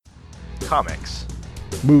Comics.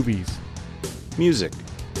 Movies. Music.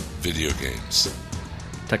 Video games.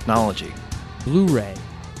 Technology. Blu-ray.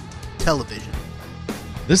 Television.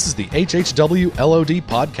 This is the HHW LOD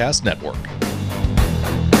Podcast Network.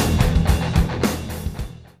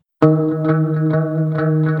 The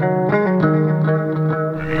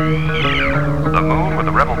moon with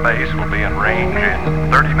the rebel base will be in range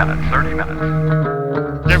in 30 minutes.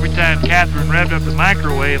 Every time Catherine revved up the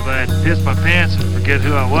microwave, I'd piss my pants and forget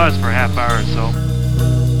who I was for a half hour or so.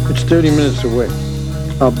 It's 30 minutes away.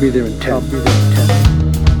 I'll be there in 10.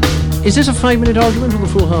 Is this a 5-minute argument or a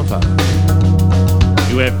full half hour?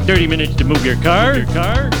 You have 30 minutes to move your car.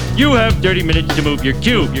 You have 30 minutes to move your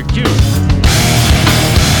cube.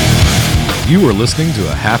 You are listening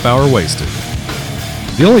to A Half Hour Wasted,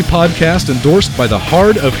 the only podcast endorsed by the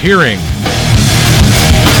Hard of Hearing.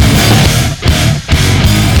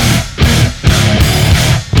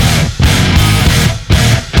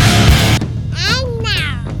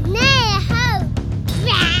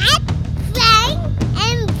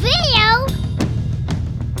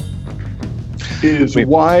 Is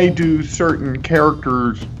why do certain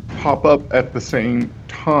characters pop up at the same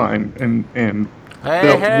time and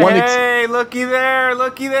Hey, looky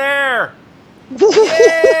there!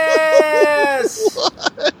 Yes!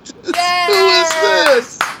 What? Yes! Who is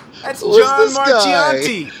this? That's Who is John this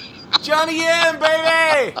Marchianti! Johnny M,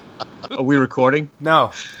 baby! Are we recording?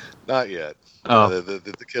 No. Not yet. Oh.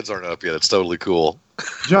 The kids aren't up yet. It's totally cool.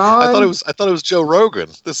 John. I thought it was Joe Rogan.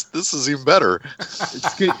 This is even better.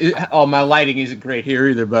 It's good. My lighting isn't great here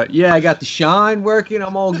either, but yeah, I got the shine working.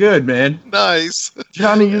 I'm all good, man. Nice.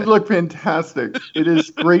 Johnny, you look fantastic. It is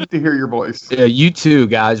great to hear your voice. Yeah, you too,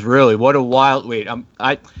 guys. Really, what a wild wait.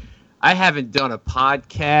 I haven't done a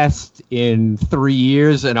podcast in 3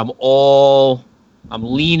 years, and I'm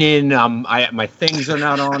leaning. My things are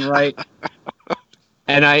not on right,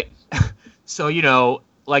 and so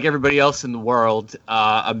like everybody else in the world,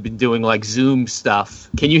 I've been doing like Zoom stuff.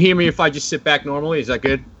 Can you hear me if I just sit back normally? Is that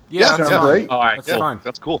good? Yeah, that's fine. Great. All right, That's fine.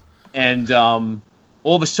 That's cool. And all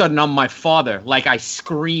of a sudden, I'm my father. Like, I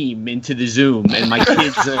scream into the Zoom, and my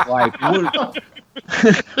kids are like,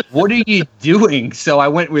 what are you doing? So I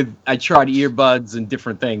tried earbuds and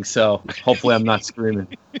different things, so hopefully I'm not screaming.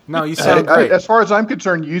 No, you sound great. As far as I'm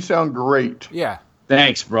concerned, you sound great. Yeah.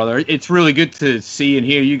 Thanks, brother. It's really good to see and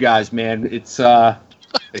hear you guys, man. It's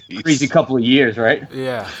crazy couple of years, right?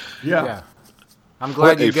 Yeah. I'm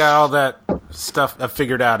glad you got all that stuff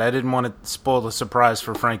figured out. I didn't want to spoil the surprise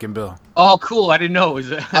for Frank and Bill. Oh, cool. I didn't know it was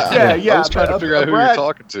that. Yeah. I was trying to figure out who you're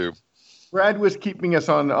talking to. Brad was keeping us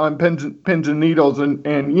on pins and needles, and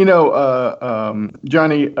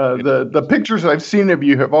Johnny, the pictures I've seen of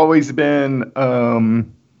you have always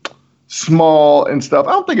been small and stuff.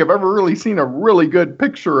 I don't think I've ever really seen a really good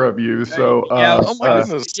picture of you. So oh my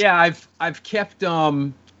goodness. Yeah, I've kept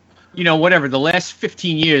whatever. The last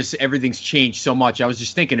 15 years, everything's changed so much. I was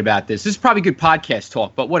just thinking about this. This is probably good podcast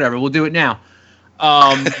talk, but whatever. We'll do it now.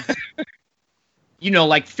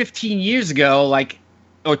 Like 15 years ago,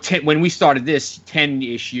 when we started this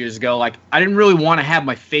 10-ish years ago, I didn't really want to have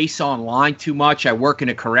my face online too much. I work in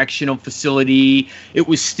a correctional facility. It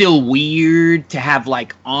was still weird to have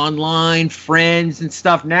online friends and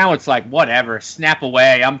stuff. Now it's whatever, snap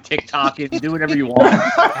away. I'm TikToking, do whatever you want.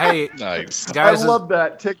 Hey, Nice. guys, I love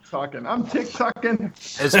that TikToking. I'm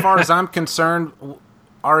TikToking. as far as I'm concerned,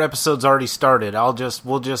 our episode's already started.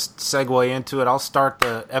 We'll just segue into it. I'll start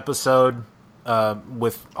the episode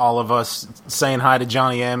with all of us saying hi to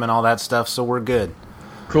Johnny M and all that stuff, so we're good.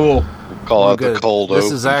 Cool. Call out Good. the cold This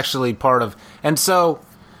open. is actually part of, and so,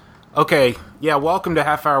 okay, yeah. Welcome to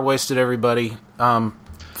Half Hour Wasted, everybody.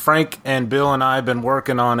 Frank and Bill and I have been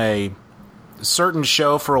working on a certain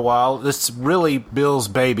show for a while. This is really Bill's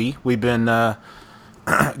baby. We've been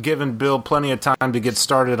giving Bill plenty of time to get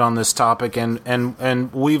started on this topic, and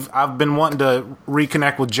I've been wanting to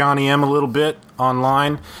reconnect with Johnny M a little bit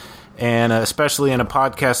online, and especially in a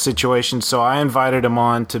podcast situation. So I invited him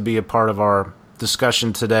on to be a part of our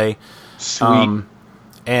discussion today. Sweet.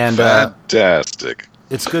 And Fantastic.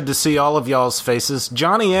 it's good to see all of y'all's faces.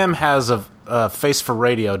 Johnny M has a face for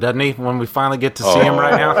radio, doesn't he? When we finally get to see him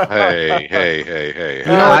right now. Hey.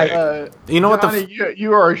 You know what Johnny,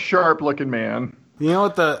 you are a sharp looking man. You know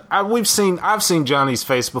what I've seen Johnny's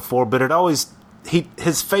face before, but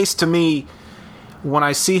his face to me, when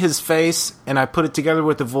I see his face and I put it together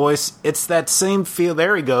with the voice, it's that same feel.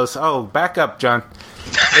 There he goes. Oh, back up, John.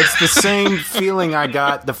 It's the same feeling I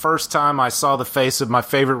got the first time I saw the face of my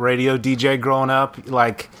favorite radio DJ growing up.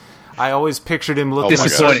 I always pictured him looking a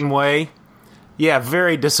certain way. Yeah,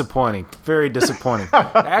 very disappointing. Very disappointing.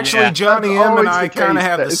 Actually, yeah, Johnny M and I kind of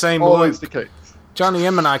have the same look. The case. Johnny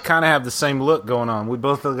M and I kind of have the same look going on. We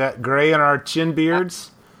both got gray in our chin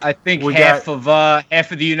beards. I think We half of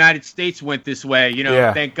the United States went this way.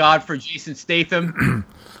 Yeah. Thank God for Jason Statham.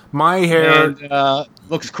 My hair And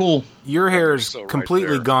looks cool. Your hair is So right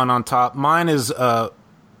completely there. gone on top. Mine is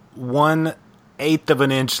 1/8 of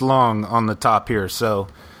an inch long on the top here. So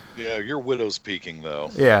Yeah, your widow's peaking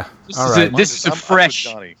though. yeah, This all is right. This is a I'm with fresh.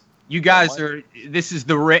 Johnny. You guys are. This is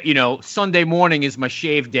the Sunday morning is my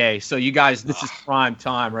shave day. So you guys, this is prime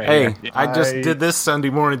time right Hey, here. I just did this Sunday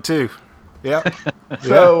morning too. Yep.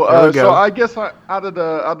 So, there we go. so I guess out of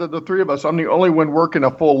the three of us, I'm the only one working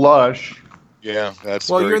a full lush. Yeah, that's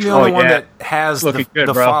Well, very you're the true. only one yeah. that has Looking good,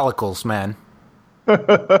 the bro. follicles, man.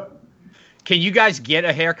 Can you guys get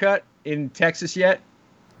a haircut in Texas yet?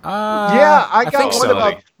 Yeah, I got think one so.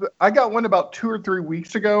 about 2 or 3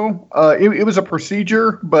 weeks ago. It was a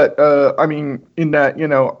procedure, but I mean, in that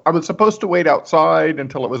I was supposed to wait outside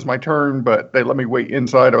until it was my turn, but they let me wait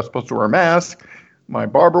inside. I was supposed to wear a mask. My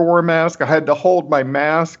barber wore a mask. I had to hold my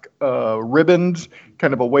mask ribbons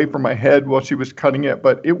kind of away from my head while she was cutting it,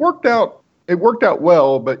 but it worked out. It worked out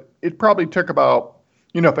well, but it probably took about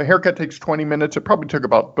if a haircut takes 20 minutes, it probably took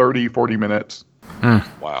about 30, 40 minutes.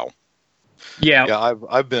 Wow. Yeah. Yeah,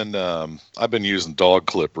 I've been using dog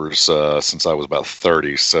clippers since I was about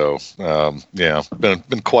 30. So yeah,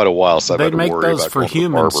 been quite a while since I've They had to make worry those about for going to the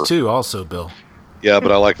humans barber. too, also, Bill. Yeah,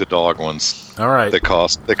 but I like the dog ones. All right. They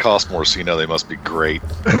cost more, so they must be great.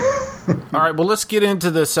 All right, well, let's get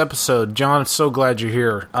into this episode. John, I'm so glad you're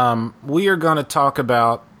here. We are going to talk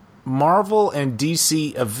about Marvel and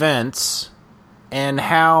DC events and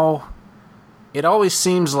how it always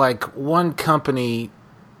seems like one company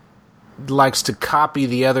likes to copy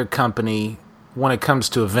the other company when it comes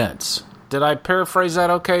to events. Did I paraphrase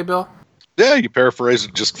that okay, Bill? Yeah, you paraphrase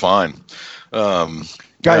it just fine.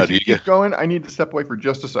 Guys, do you you keep get? going. I need to step away for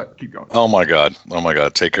just a sec. Keep going. Oh my god!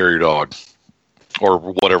 Take care of your dog, or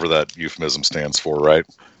whatever that euphemism stands for, right?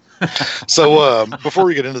 So before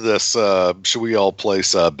we get into this, should we all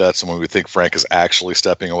place bets on what we think Frank is actually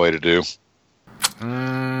stepping away to do?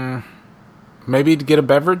 Maybe to get a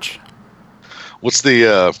beverage? What's the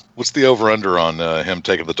over under on him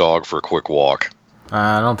taking the dog for a quick walk?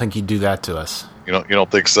 I don't think he'd do that to us. You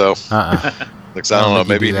don't think so? Because I don't know. think he'd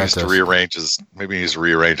Maybe do he that needs to to us.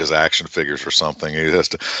 rearrange his action figures or something. He has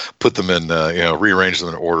to put them in, rearrange them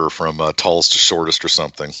in order from tallest to shortest or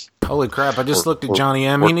something. Holy crap, I just looked at Or- Johnny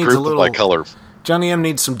M. or He needs group a them little... by color. Johnny M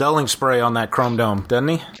needs some dulling spray on that chrome dome, doesn't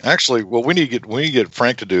he? Actually, what we need to get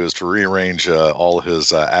Frank to do is to rearrange all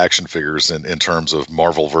his action figures in terms of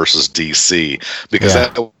Marvel versus DC, because Yeah.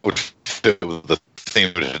 that would fit with the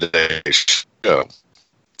theme of today's show.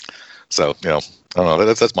 So, I don't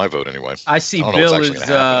know. That's my vote anyway. I see I don't know what's Bill actually is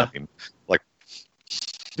gonna happen. I mean,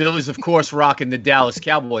 Bill is of course rocking the Dallas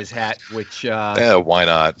Cowboys hat, which why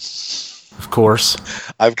not? Of course.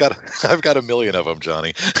 I've got a million of them,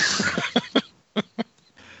 Johnny.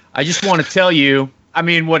 I just want to tell you. I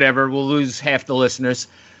mean, whatever. We'll lose half the listeners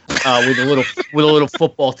with a little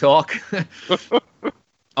football talk.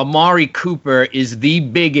 Amari Cooper is the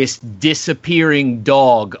biggest disappearing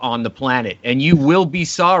dog on the planet, and you will be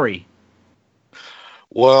sorry.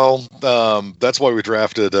 Well, that's why we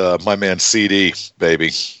drafted my man CD,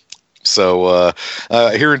 baby. So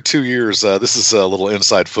here in 2 years, this is a little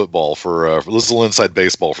inside football this is a little inside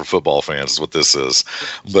baseball for football fans is what this is.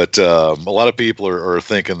 But a lot of people are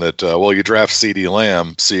thinking that, you draft CD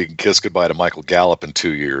Lamb so you can kiss goodbye to Michael Gallup in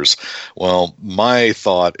 2 years. Well, my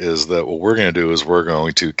thought is that what we're going to do is we're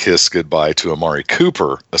going to kiss goodbye to Amari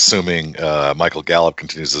Cooper, assuming Michael Gallup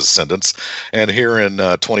continues his ascendance. And here in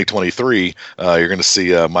 2023, you're going to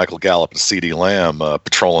see Michael Gallup and CD Lamb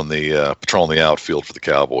patrolling the outfield for the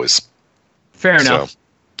Cowboys. Fair enough.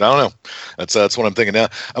 So, I don't know. That's what I'm thinking now.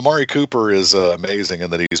 Amari Cooper is amazing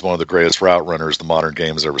in that he's one of the greatest route runners the modern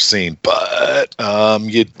game has ever seen. But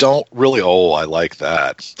you don't really. Oh, I like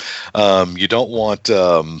that. You don't want.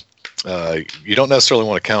 You don't necessarily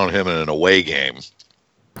want to count him in an away game.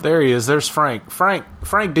 There he is. There's Frank. Frank,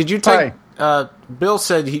 did you take... Bill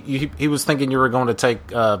said he was thinking you were going to take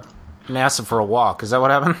NASA for a walk. Is that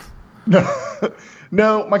what happened?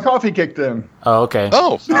 No, my coffee kicked in. Oh, okay.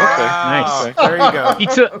 Oh, okay. Nice. There you go. He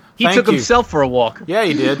took Thank you. himself for a walk. Yeah,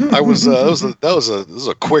 you did. I was. This was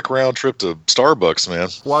a quick round trip to Starbucks, man.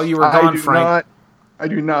 While you were gone, Frank. I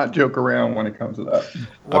do not joke around when it comes to that.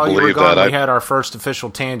 While you were believe gone, that. we had our first official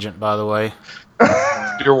tangent, by the way.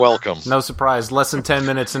 You're welcome. No surprise. Less than 10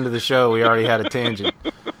 minutes into the show, we already had a tangent.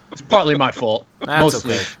 It's partly my fault. That's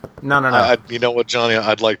Mostly. okay. No. You know what, Johnny?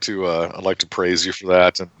 I'd like to praise you for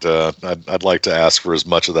that, and I'd like to ask for as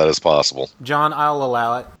much of that as possible. John, I'll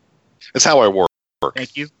allow it. It's how I work.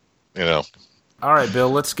 Thank you. You know. All right, Bill,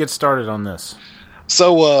 let's get started on this.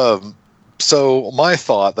 So my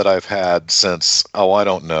thought that I've had since, I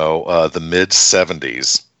don't know, the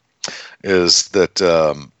mid-'70s is that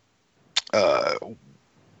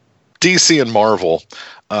DC and Marvel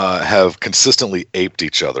have consistently aped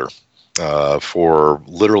each other for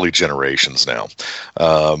literally generations now.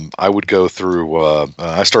 I would go through,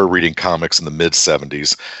 I started reading comics in the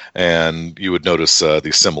mid-'70s, and you would notice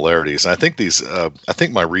these similarities. And I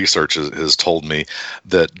think my research has told me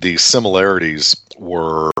that these similarities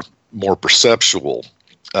were more perceptual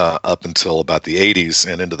up until about the 80s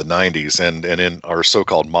and into the 90s, and in our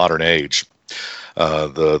so-called modern age,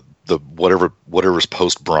 the whatever's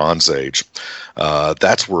post-Bronze Age,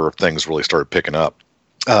 that's where things really started picking up.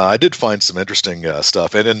 I did find some interesting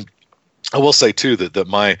stuff, and I will say too that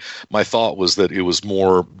my thought was that it was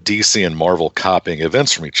more DC and Marvel copying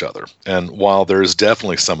events from each other. And while there is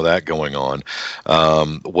definitely some of that going on,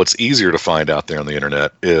 what's easier to find out there on the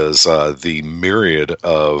internet is the myriad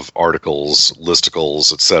of articles,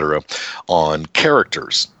 listicles, etc., on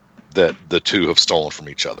characters that the two have stolen from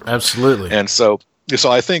each other. Absolutely. And so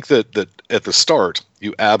I think that at the start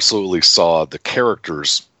you absolutely saw the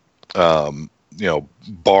characters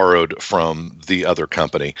borrowed from the other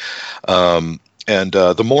company. And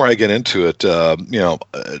the more I get into it,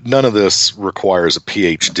 none of this requires a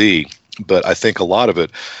PhD, but I think a lot of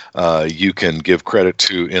it you can give credit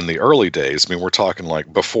to in the early days. I mean, we're talking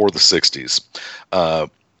like before the 60s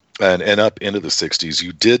and up into the 60s,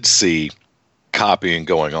 you did see copying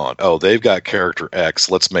going on. Oh, they've got character X,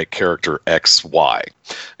 let's make character XY.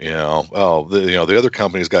 The other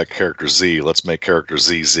company's got character Z, let's make character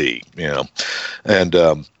ZZ. And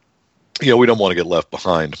we don't want to get left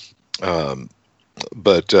behind.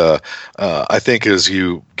 But I think as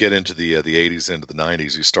you get into the 80s, into the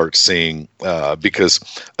 90s, you start seeing because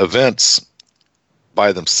events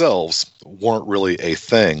by themselves weren't really a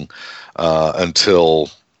thing until,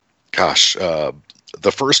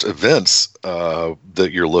 the first events that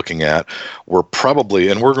you're looking at were probably,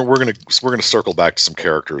 and we're going to circle back to some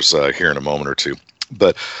characters here in a moment or two,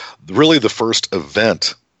 but really the first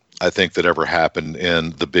event I think that ever happened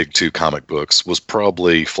in the big two comic books was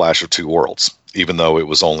probably Flash of Two Worlds, even though it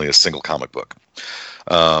was only a single comic book.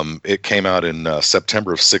 It came out in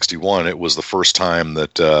September of '61. It was the first time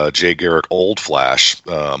that Jay Garrick Old Flash,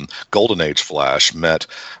 Golden Age Flash, met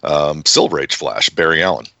Silver Age Flash, Barry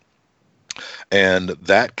Allen. And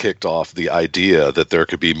that kicked off the idea that there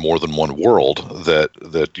could be more than one world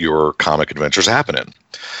that your comic adventures happen in.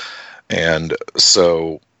 And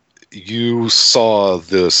so you saw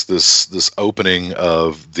this opening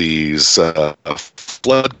of these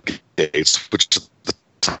floodgates, which at the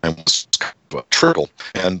time was kind of a trickle.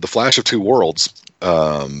 And the Flash of Two Worlds,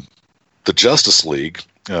 the Justice League,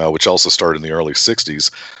 which also started in the early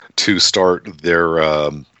 '60s, to start their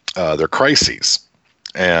crises.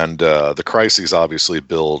 And the crises obviously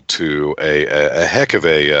build to a heck of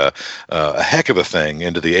a thing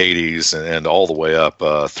into the 80s and all the way up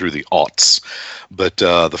through the aughts. But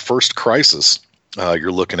the first crisis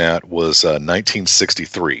you're looking at was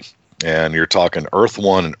 1963, and you're talking Earth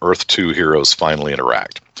 1 and Earth 2 heroes finally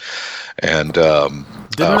interact. And from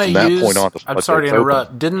that point on, I'm sorry to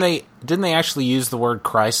interrupt. Didn't they actually use the word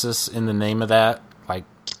crisis in the name of that? Like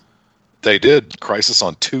they did. Crisis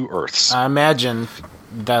on Two Earths. I imagine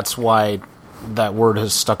that's why that word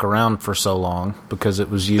has stuck around for so long, because it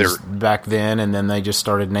was used back then, and then they just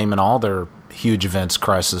started naming all their huge events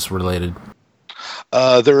crisis related.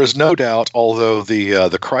 There is no doubt, although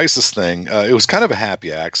the crisis thing, it was kind of a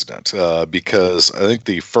happy accident because I think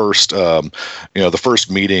the first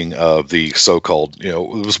meeting of the so-called, it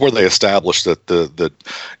was where they established that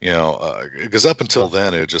because up until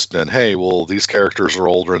then it had just been, hey, well, these characters are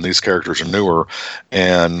older and these characters are newer,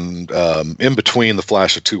 and in between the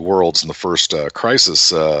Flash of Two Worlds and the first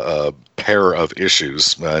crisis pair of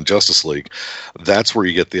issues in Justice League, that's where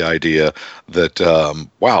you get the idea that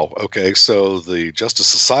wow, okay, so the Justice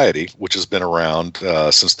Society, which has been around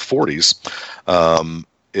since the 40s,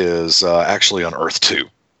 is actually on Earth 2.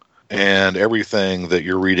 And everything that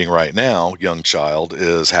you're reading right now, young child,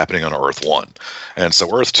 is happening on Earth 1. And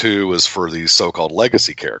so Earth 2 is for these so-called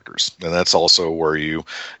legacy characters. And that's also where you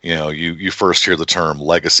first hear the term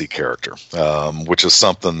legacy character, which is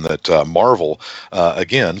something that Marvel,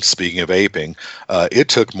 again, speaking of aping, it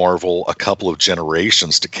took Marvel a couple of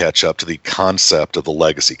generations to catch up to the concept of the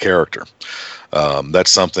legacy character.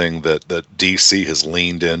 That's something that DC has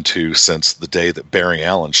leaned into since the day that Barry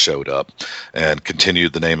Allen showed up and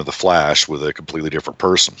continued the name of the Flash with a completely different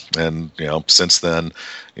person. And since then,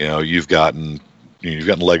 you've gotten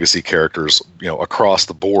legacy characters across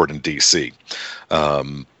the board in DC.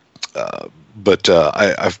 but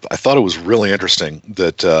I thought it was really interesting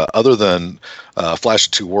that other than Flash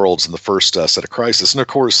of Two Worlds and the first set of Crisis, and of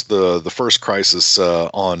course the first Crisis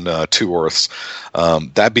on Two Earths,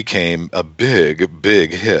 that became a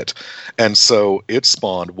big hit, and so it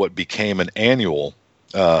spawned what became an annual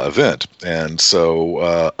event, and so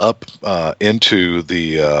up into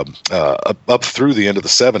the up through the end of the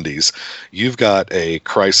 70s, you've got a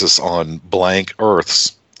Crisis on blank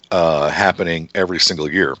Earths happening every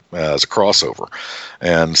single year as a crossover.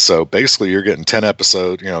 And so basically you're getting 10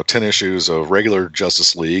 issues of regular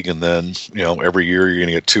Justice League, and then, every year you're going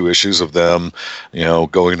to get 2 issues of them,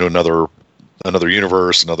 going to another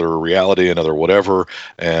universe, another reality, another whatever,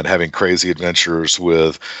 and having crazy adventures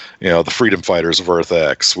with, the Freedom Fighters of Earth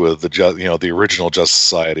X, with the original Justice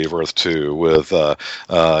Society of Earth 2, with the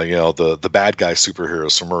bad guy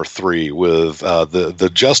superheroes from Earth 3, with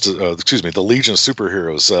the Legion of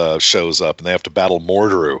Superheroes shows up, and they have to battle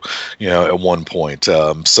Mordru, at one point.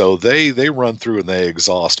 So they run through and they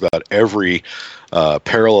exhaust about every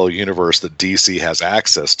parallel universe that DC has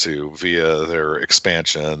access to via their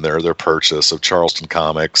expansion, their purchase of Charleston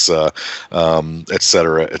Comics, et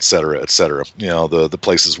cetera, et cetera, et cetera. The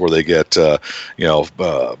places where they get,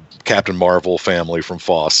 Captain Marvel family from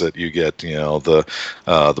Fawcett. You get,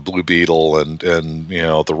 the Blue Beetle and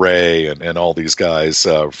the Ray and all these guys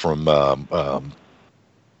from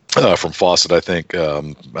Fawcett. I think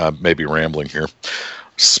I may be rambling here.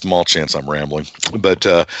 Small chance I'm rambling, but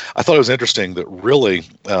I thought it was interesting that really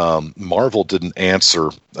Marvel didn't answer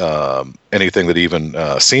anything that even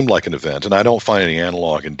seemed like an event, and I don't find any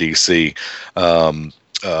analog in DC.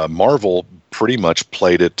 Marvel pretty much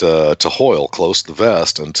played it to Hoyle, close to the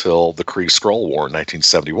vest, until the Kree-Skrull War in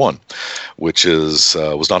 1971, which was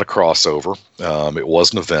not a crossover. It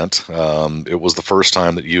was an event. It was the first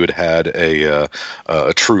time that you had a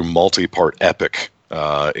true multi-part epic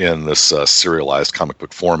in this serialized comic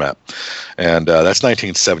book format. And that's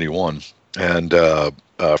 1971. And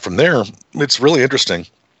from there, it's really interesting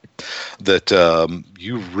that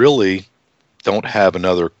you really don't have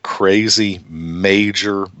another crazy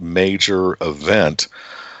major event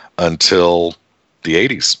until the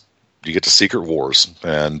 80s. You get to Secret Wars.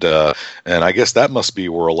 And I guess that must be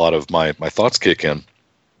where a lot of my thoughts kick in.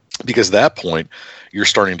 Because at that point, you're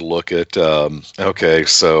starting to look at, okay,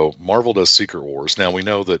 so Marvel does Secret Wars. Now, we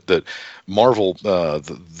know that Marvel,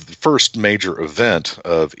 the first major event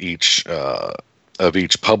of each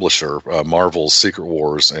publisher, Marvel's Secret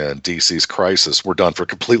Wars and DC's Crisis, were done for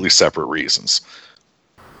completely separate reasons.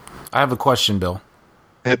 I have a question, Bill.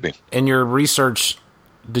 Hit me. In your research,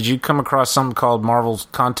 did you come across something called Marvel's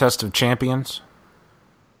Contest of Champions?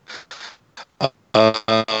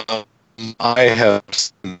 I have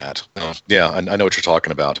seen that. Yeah, I know what you're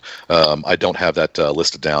talking about. I don't have that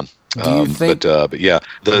listed down. Do you think? But yeah,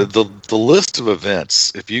 the list of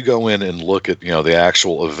events. If you go in and look at the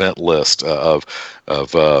actual event list of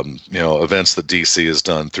events that DC has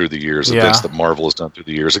done through the years, events that Marvel has done through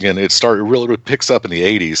the years. Again, it really picks up in the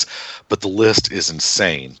 80s, but the list is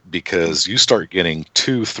insane because you start getting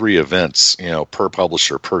 2-3 events per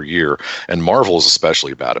publisher per year, and Marvel is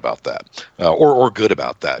especially bad about that, or good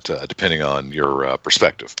about that, depending on your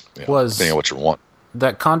perspective. Depending on what you want.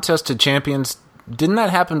 That Contest of Champions. Didn't that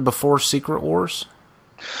happen before Secret Wars?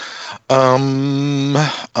 I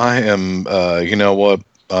am. You know what?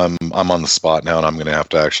 I'm on the spot now, and I'm going to have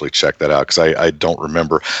to actually check that out because I don't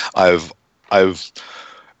remember. It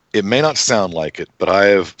may not sound like it, but I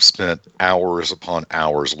have spent hours upon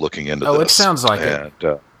hours looking into this. Oh, it sounds like it.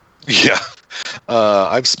 Yeah,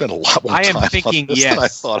 I've spent a lot more time on this than I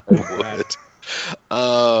thought I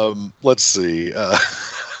would. Let's see.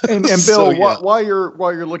 And Bill, So, yeah. while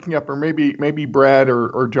you're looking up, or maybe Brad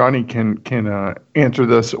or Johnny can answer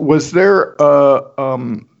this. Was there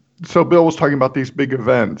so Bill was talking about these big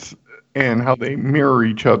events and how they mirror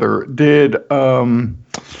each other. Did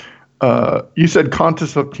you said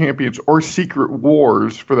Contest of Champions or Secret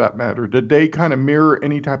Wars for that matter? Did they kind of mirror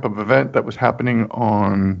any type of event that was happening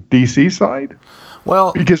on DC side?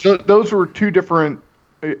 Well, because those were two different.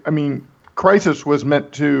 I mean, Crisis was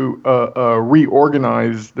meant to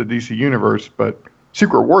reorganize the DC universe, but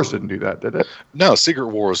Secret Wars didn't do that, did it? No, Secret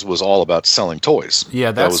Wars was all about selling toys.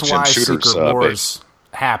 Yeah, that's that was why Jim Shooter's, Secret Wars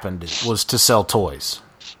happened, was to sell toys.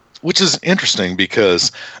 Which is interesting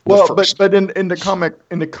because but in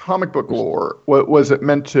the comic book lore, was it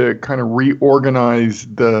meant to kind of reorganize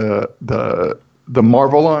the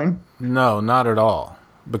Marvel line? No, not at all,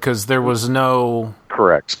 because there was no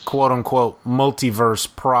correct quote unquote multiverse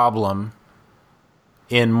problem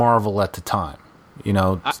in Marvel at the time.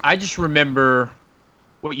 I just remember,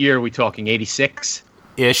 what year are we talking? 86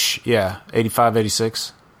 ish, yeah, 85,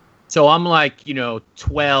 86. So I'm like,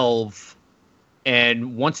 12,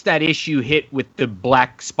 and once that issue hit with the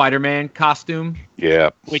black Spider-Man costume,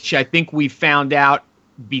 which I think we found out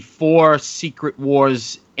before Secret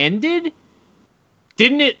Wars ended,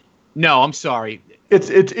 didn't it? No, I'm sorry. It's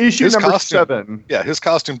issue His number costume- 7. Yeah, his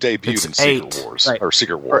costume debuted It's in Secret 8. Wars, Right. or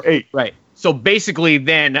Secret War. Or 8. Right. So basically,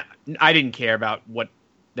 then I didn't care about what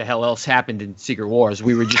the hell else happened in Secret Wars.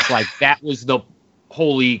 We were just like, that was the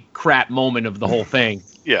holy crap moment of the whole thing,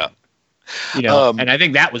 Yeah. And I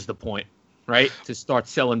think that was the point, right? To start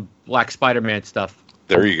selling Black Spider-Man stuff.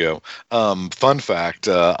 There you go. Fun fact,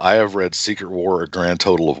 I have read Secret War a grand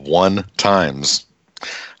total of 1 times.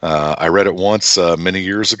 I read it once many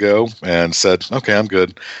years ago and said, okay, I'm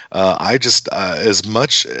good. I just, as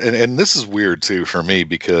much, and this is weird too for me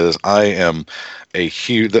because I am a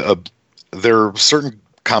huge, there are certain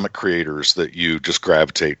comic creators that you just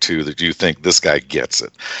gravitate to that you think this guy gets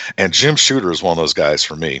it. And Jim Shooter is one of those guys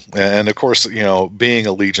for me. And of course, being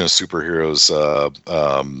a Legion of Superheroes,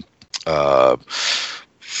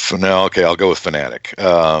 now, okay, I'll go with Fanatic.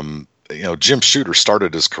 Jim Shooter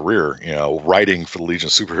started his career, writing for the Legion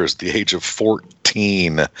of Superheroes at the age of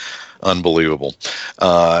 14. Unbelievable.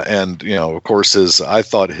 And of course, I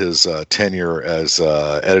thought his tenure as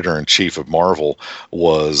editor-in-chief of Marvel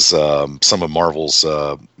was some of Marvel's,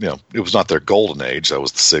 it was not their golden age. That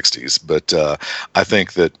was the 60s. But I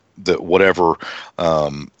think that whatever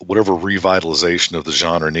revitalization of the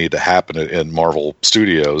genre needed to happen in Marvel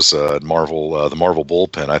Studios, the Marvel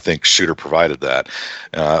bullpen, I think Shooter provided that.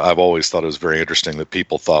 I've always thought it was very interesting that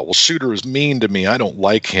people thought, well, Shooter is mean to me, I don't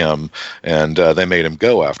like him, and they made him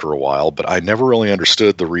go after a while. But I never really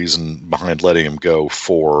understood the reason behind letting him go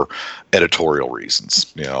for editorial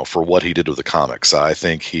reasons, for what he did with the comics. I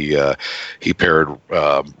think he paired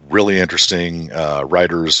really interesting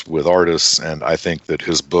writers with artists, and I think that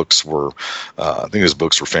his books were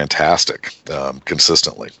fantastic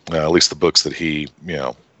consistently. At least the books that he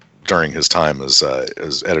during his time as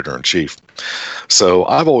editor in chief. So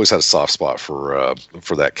I've always had a soft spot for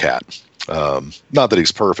that cat. Not that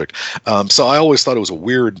he's perfect. So I always thought it was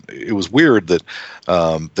weird that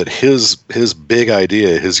that his big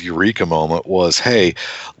idea, his eureka moment was, hey,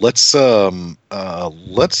 let's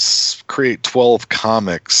create 12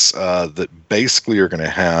 comics that basically are going to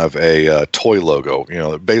have a toy logo.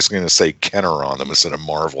 They're basically going to say Kenner on them instead of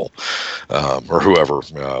Marvel, or whoever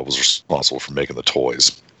was responsible for making the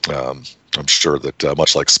toys. I'm sure that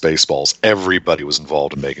much like Spaceballs, everybody was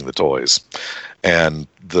involved in making the toys, and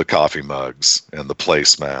the coffee mugs, and the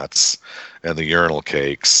placemats, and the urinal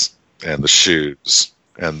cakes, and the shoes.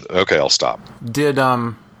 And okay, I'll stop. Did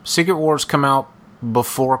Secret Wars come out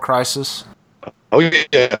before Crisis? Oh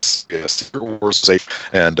yes. Secret Wars was 8,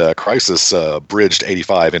 and Crisis bridged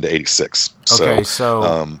 85 into 86. Okay,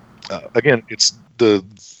 so again, it's the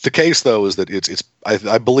case though is that it's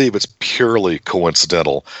I believe it's purely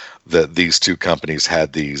coincidental that these two companies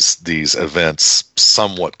had these events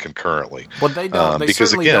somewhat concurrently. Well, they don't. They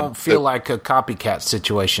because, certainly again, don't feel like a copycat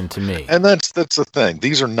situation to me. And that's the thing.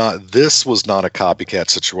 This was not a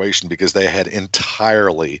copycat situation because they had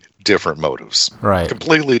entirely different motives. Right.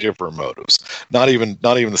 Completely different motives. Not even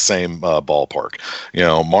the same ballpark.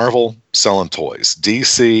 Marvel selling toys.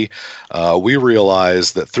 DC, we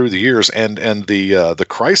realized that through the years and the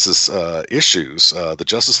Crisis issues, the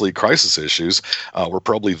Justice League Crisis issues, were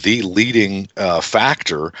probably the leading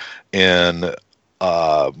factor in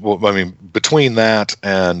between that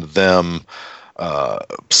and them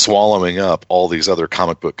swallowing up all these other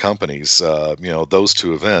comic book companies, those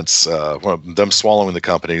two events, them swallowing the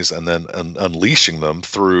companies and then unleashing them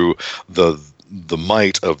through the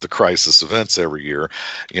might of the Crisis events every year,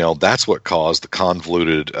 that's what caused the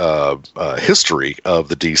convoluted history of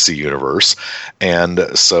the DC universe. And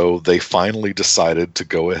so they finally decided to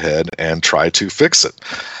go ahead and try to fix it.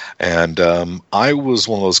 And I was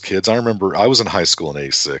one of those kids. I remember I was in high school in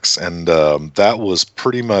 '86, and that was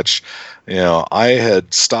pretty much, I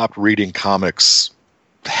had stopped reading comics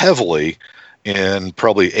heavily in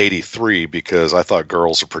probably '83 because I thought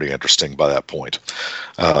girls were pretty interesting by that point.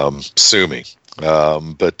 Sue me.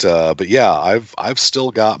 But yeah, I've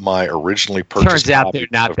still got my originally purchased. Turns out they're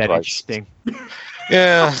copy not of that Crisis. interesting.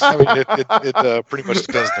 Yeah, I mean, it pretty much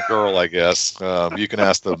depends on the girl, I guess. You can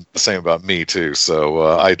ask the same about me too.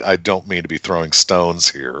 So I don't mean to be throwing stones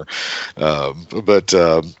here, but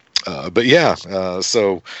yeah.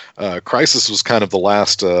 So Crisis was kind of the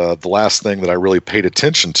last thing that I really paid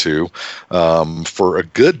attention to for a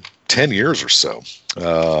good 10 years or so.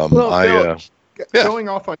 Going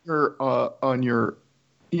off on your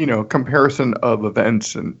comparison of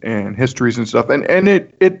events and histories and stuff, and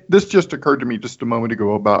this just occurred to me just a moment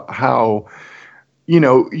ago about how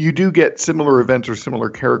you do get similar events or similar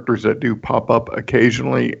characters that do pop up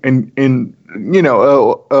occasionally, and on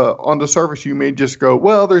the surface you may just go,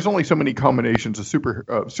 well, there's only so many combinations of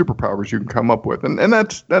superpowers you can come up with, and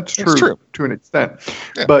that's true to an extent.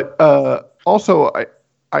 Yeah. But also,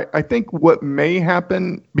 I think what may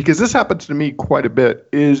happen, because this happens to me quite a bit,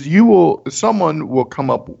 is someone will come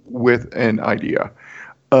up with an idea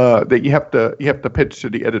that you have to pitch to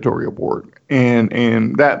the editorial board,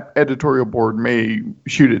 and that editorial board may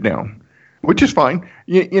shoot it down, which is fine.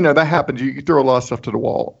 That happens. You throw a lot of stuff to the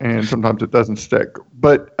wall, and sometimes it doesn't stick.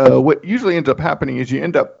 But what usually ends up happening is you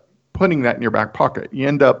end up putting that in your back pocket. You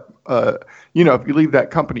end up, if you leave that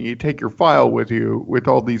company, you take your file with you with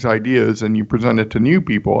all these ideas, and you present it to new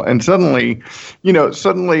people, and suddenly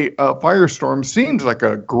Firestorm seems like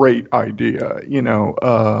a great idea.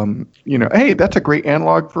 Hey, that's a great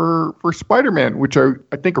analog for Spider-Man, which I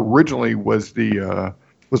think originally was the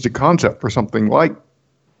concept for something like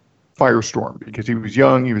Firestorm, because he was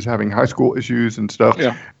young, he was having high school issues and stuff,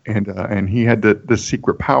 and he had the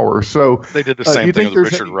secret power. So they did the same thing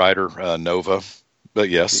with Richard Rider, Nova, but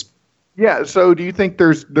yes. Yeah. So do you think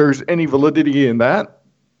there's any validity in that?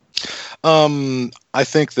 I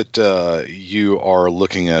think that you are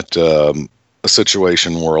looking at a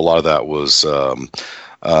situation where a lot of that was,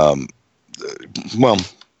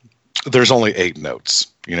 there's only 8 notes.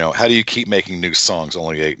 How do you keep making new songs?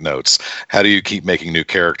 Only 8 notes. How do you keep making new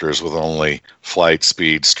characters with only flight,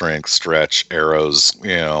 speed, strength, stretch, arrows?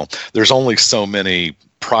 There's only so many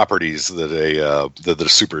properties that a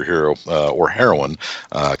superhero or heroine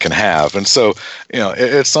can have, and so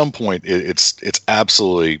at some point it's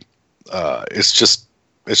absolutely it's just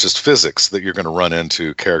physics that you're going to run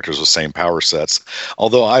into characters with same power sets.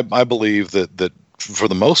 Although I believe that for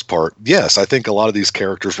the most part, yes, I think a lot of these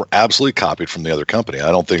characters were absolutely copied from the other company.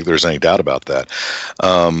 I don't think there's any doubt about that.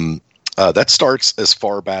 That starts as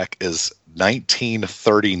far back as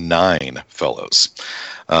 1939, fellows.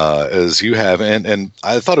 As you have, and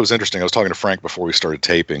I thought it was interesting. I was talking to Frank before we started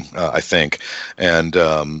taping, I think, and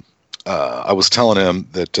I was telling him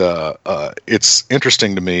that it's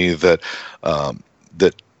interesting to me that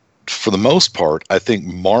for the most part, I think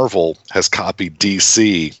Marvel has copied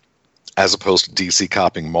DC as opposed to DC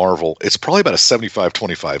copying Marvel. It's probably about a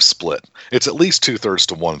 75-25 split. It's at least 2/3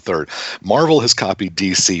 to 1/3. Marvel has copied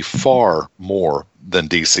DC far more than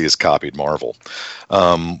DC has copied Marvel,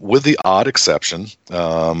 with the odd exception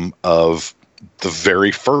of the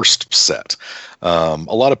very first set. A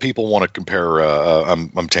lot of people want to compare. I'm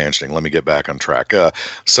tangenting. Let me get back on track.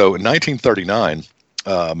 So in 1939,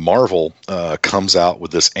 Marvel comes out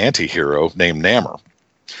with this anti-hero named Namor.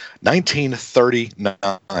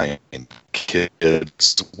 1939,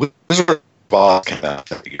 kids. Wizard of Oz came out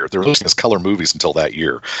that year. They were releasing as color movies until that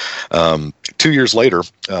year. 2 years later,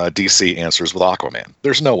 DC answers with Aquaman.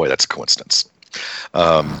 There's no way that's a coincidence.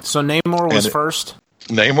 So Namor was first?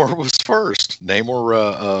 Namor was first.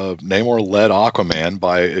 Namor led Aquaman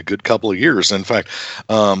by a good couple of years. In fact,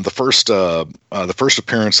 the first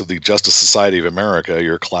appearance of the Justice Society of America,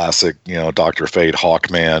 your classic, Dr. Fate,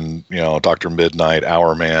 Hawkman, Dr. Midnight,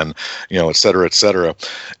 Hourman, et cetera,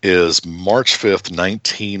 is March 5th,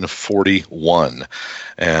 1941.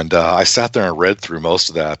 And I sat there and read through most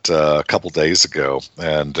of that a couple days ago.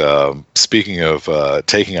 And speaking of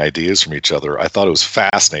taking ideas from each other, I thought it was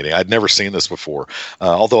fascinating. I'd never seen this before.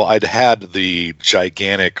 Although I'd had the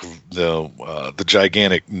gigantic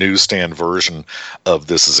newsstand version of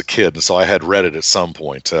this as a kid, and so I had read it at some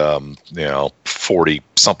point, 40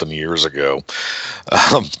 something years ago.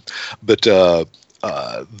 But the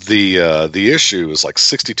issue is like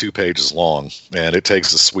 62 pages long, and it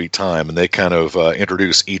takes a sweet time, and they kind of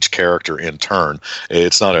introduce each character in turn.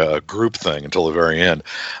 It's not a group thing until the very end,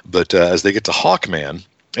 but as they get to Hawkman.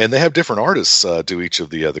 And they have different artists do each of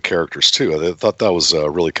the characters too. I thought that was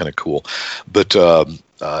really kind of cool. But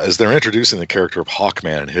as they're introducing the character of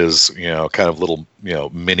Hawkman and his kind of little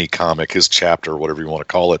mini comic, his chapter, whatever you want to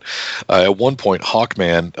call it, at one point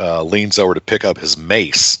Hawkman leans over to pick up his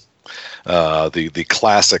mace, the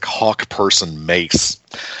classic Hawk person mace,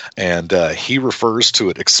 and he refers to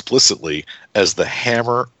it explicitly as the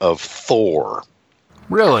Hammer of Thor.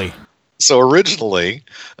 Really? So originally,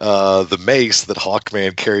 the mace that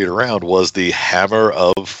Hawkman carried around was the Hammer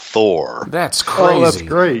of Thor. That's crazy. Oh, that's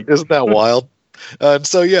great. Isn't that wild? And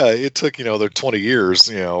so, yeah, it took, their 20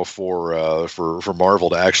 years, for Marvel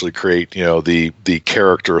to actually create, the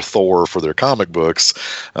character Thor for their comic books.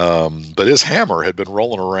 But his hammer had been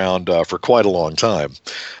rolling around for quite a long time.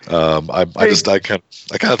 I kind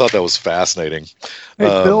of thought that was fascinating.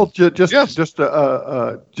 Hey, Bill, just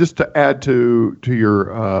to add to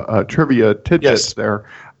your trivia tidbits there.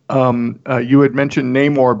 you had mentioned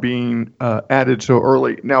Namor being added so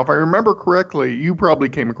early. Now, if I remember correctly, you probably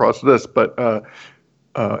came across this, but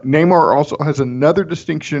Namor also has another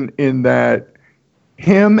distinction in that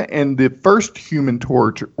him and the first Human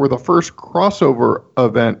Torch were the first crossover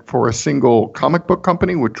event for a single comic book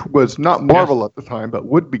company, which was not Marvel at the time, but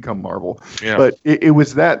would become Marvel. Yeah. But it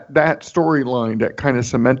was that storyline that kind of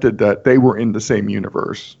cemented that they were in the same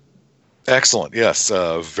universe. Excellent. Yes.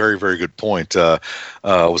 Very, very good point.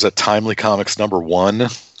 Was that Timely Comics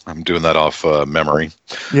 #1? I'm doing that off memory.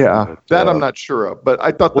 Yeah, that I'm not sure of, but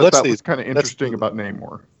I thought that was kind of interesting about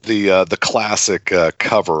Namor. The classic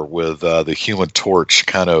cover with the Human Torch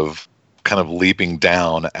kind of leaping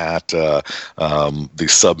down at the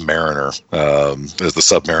Submariner as the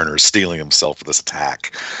Submariner is steeling himself for this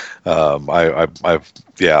attack.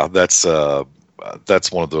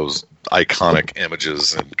 That's one of those iconic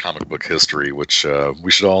images in comic book history, which we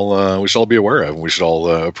should all be aware of, and we should all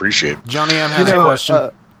appreciate. Johnny M has a question.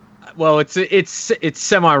 Well, it's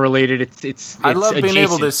semi-related. It's I love being adjacent.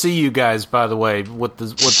 able to see you guys, by the way, with the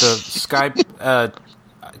Skype,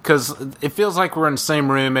 because it feels like we're in the same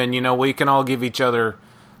room, and we can all give each other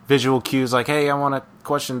visual cues, like, "Hey, I want a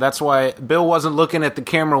question." That's why Bill wasn't looking at the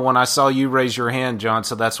camera when I saw you raise your hand, John.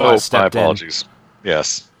 So that's why I stepped my apologies.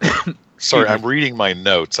 Yes. Sorry, I'm reading my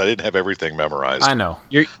notes. I didn't have everything memorized. I know.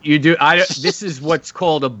 You do. This is what's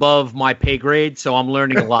called above my pay grade, so I'm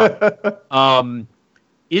learning a lot.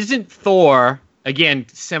 Isn't Thor, again,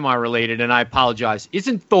 semi-related, and I apologize,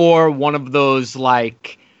 isn't Thor one of those,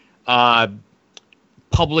 like,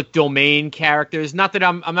 public domain characters? Not that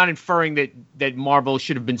I'm not inferring that Marvel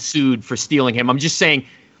should have been sued for stealing him. I'm just saying,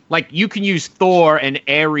 like, you can use Thor and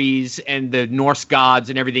Ares and the Norse gods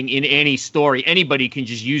and everything in any story. Anybody can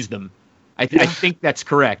just use them. I think that's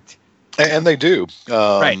correct. And they do.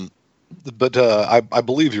 Right. But I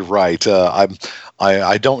believe you're right.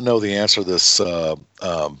 I don't know the answer to this. I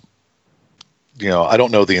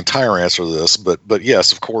don't know the entire answer to this, but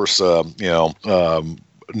yes, of course.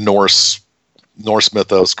 Norse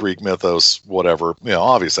mythos, Greek mythos, whatever.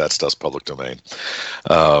 Obviously that stuff's public domain.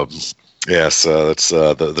 Yes, that's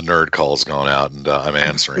the nerd call's gone out, and I'm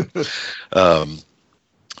answering.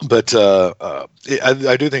 But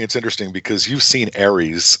I do think it's interesting because you've seen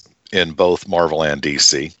Ares in both Marvel and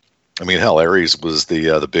DC. I mean, hell, Ares was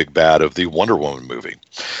the big bad of the Wonder Woman movie.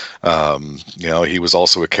 He was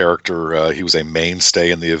also a character. He was a mainstay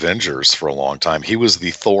in the Avengers for a long time. He was the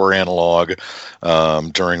Thor analog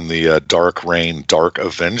during the Dark Reign, Dark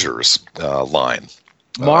Avengers line.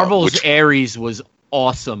 Marvel's Ares was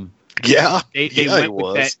awesome. Yeah, they went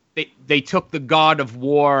with that. They took the God of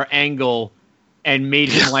War angle and made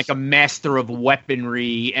him like a master of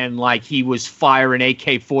weaponry, and like he was firing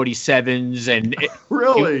AK-47s and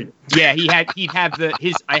really,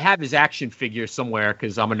 I have his action figure somewhere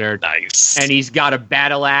because I'm a nerd. Nice, and he's got a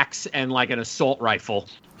battle axe and like an assault rifle.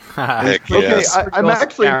 Heck okay, yes. I'm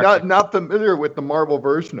actually not familiar with the Marvel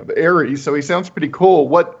version of Ares, so he sounds pretty cool.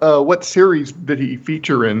 What series did he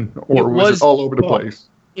feature in, or was it all over the place?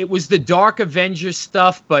 It was the Dark Avengers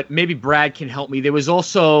stuff, but maybe Brad can help me. There was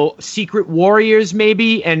also Secret Warriors,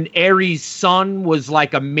 maybe, and Ares' son was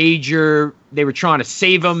like a major. They were trying to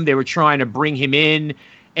save him. They were trying to bring him in.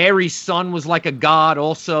 Ares' son was like a god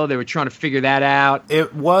also. They were trying to figure that out.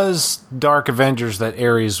 It was Dark Avengers that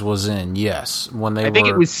Ares was in, yes. I think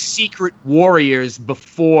it was Secret Warriors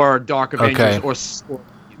before Dark Avengers, or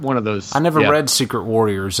one of those. I never read Secret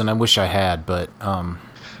Warriors, and I wish I had, but...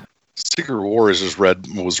 Secret Warriors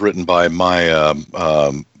was written by my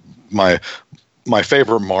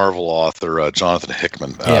favorite Marvel author, Jonathan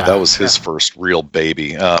Hickman. That was his first real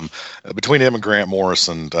baby. Between him and Grant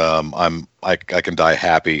Morrison, I can die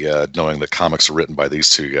happy knowing that comics are written by these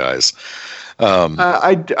two guys.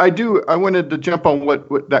 I wanted to jump on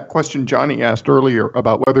what that question Johnny asked earlier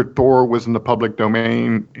about whether Thor was in the public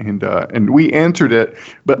domain, and we answered it.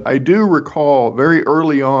 But I do recall very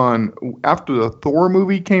early on, after the Thor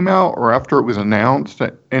movie came out, or after it was announced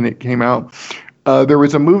and it came out, there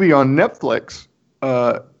was a movie on Netflix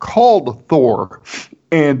called Thor.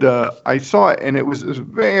 And I saw it, and it was this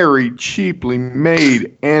very cheaply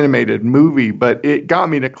made animated movie, but it got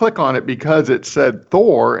me to click on it because it said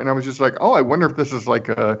Thor, and I was just like, oh, I wonder if this is like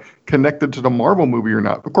connected to the Marvel movie or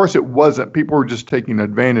not. Of course, it wasn't. People were just taking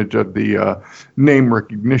advantage of the name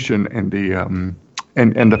recognition and the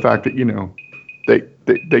and the fact that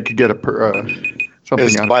they could get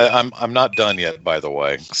something out. I'm not done yet, by the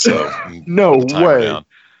way. So no way. Down.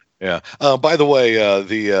 Yeah. By the way,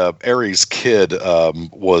 the Ares kid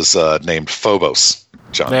was named Phobos.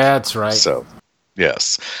 John. That's right. So,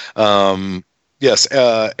 yes, yes.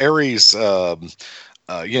 Ares.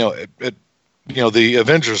 the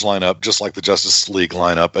Avengers lineup, just like the Justice League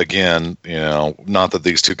lineup, again, not that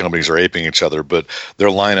these two companies are aping each other, but their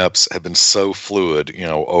lineups have been so fluid,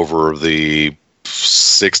 over the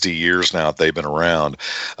 60 years now that they've been around.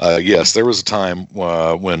 Yes, there was a time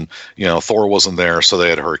when Thor wasn't there, so they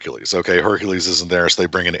had Hercules. Okay, Hercules isn't there, so they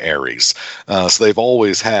bring in Ares. So they've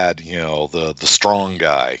always had the strong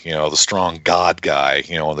guy, the strong god guy,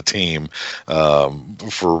 on the team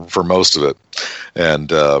for most of it.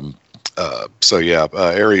 And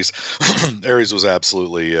Ares Ares was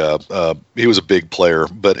absolutely he was a big player,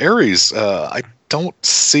 but Ares I don't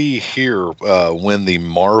see here when the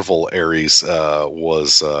Marvel Ares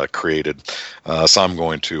was created, so I'm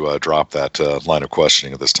going to drop that line of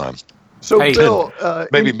questioning at this time. So, Bill,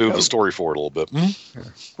 maybe move the story forward a little bit.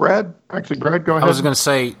 Brad, go ahead. I was going to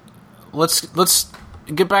say, let's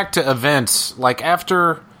get back to events. Like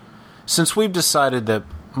since we've decided that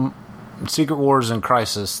Secret Wars and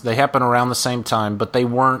Crisis, they happen around the same time, but they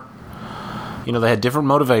weren't. They had different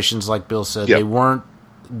motivations, like Bill said. Yep. They weren't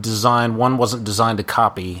designed. One wasn't designed to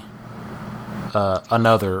copy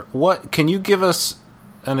another. What can you give us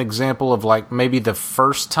an example of, like, maybe the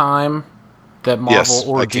first time that Marvel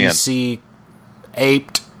or DC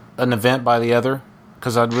aped an event by the other?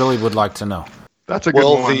 Because I really would like to know. That's a good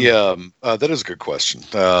one. That is a good question.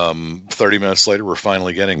 30 minutes later, we're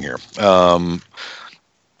finally getting here.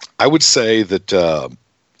 I would say that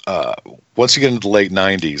once you get into the late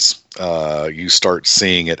 90s, you start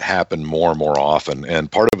seeing it happen more and more often.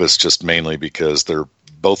 And part of it's just mainly because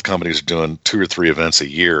both companies are doing 2 or 3 events a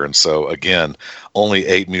year. And so, again, only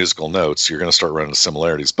 8 musical notes. You're going to start running into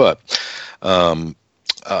similarities. But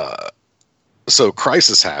so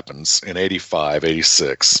Crisis happens in 85,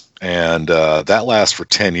 86. And that lasts for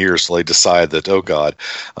 10 years till they decide that, oh God,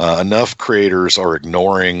 enough creators are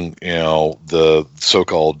ignoring, the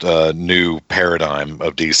so-called new paradigm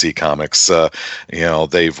of DC Comics. They've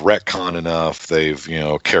retconned enough. They've,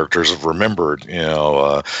 characters have remembered.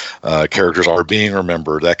 Characters are being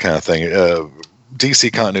remembered. That kind of thing.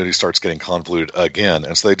 DC continuity starts getting convoluted again,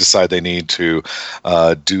 and so they decide they need to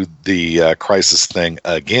do the Crisis thing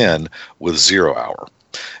again with Zero Hour.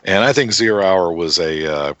 And I think Zero Hour was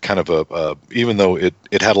a kind of a even though it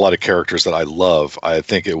had a lot of characters that I love, I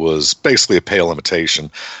think it was basically a pale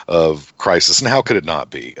imitation of Crisis. And how could it not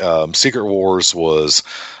be? Secret Wars was,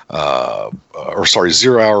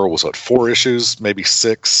 Zero Hour was 4 issues, maybe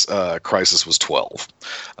 6. Crisis was 12.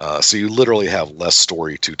 So you literally have less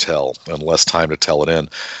story to tell and less time to tell it in.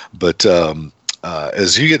 But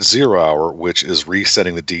as you get Zero Hour, which is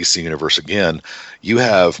resetting the DC universe again, you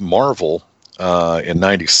have Marvel in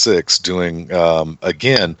 96 doing,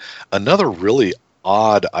 again, another really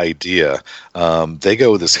odd idea. They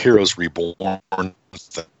go with this Heroes Reborn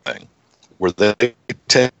thing, where they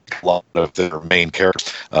take a lot of their main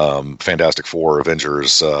characters, Fantastic Four,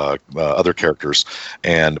 Avengers, other characters,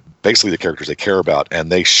 and basically the characters they care about,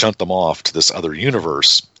 and they shunt them off to this other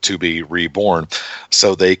universe to be reborn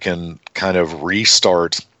so they can kind of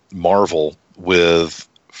restart Marvel with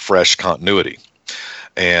fresh continuity.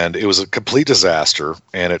 And it was a complete disaster,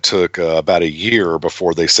 and it took about a year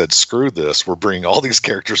before they said, screw this, we're bringing all these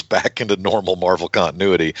characters back into normal Marvel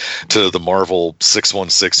continuity to the Marvel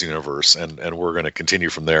 616 universe, and we're going to continue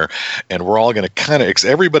from there. And we're all going to kind of,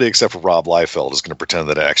 everybody except for Rob Liefeld is going to pretend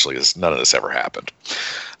that actually none of this ever happened.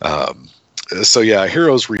 So yeah,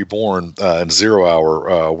 Heroes Reborn and Zero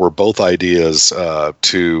Hour were both ideas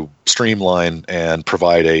to streamline and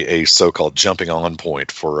provide a so-called jumping on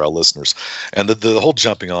point for listeners. And the whole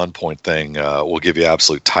jumping on point thing will give you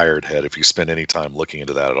absolute tired head if you spend any time looking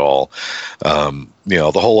into that at all.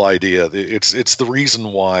 The whole idea, it's the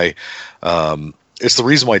reason why it's the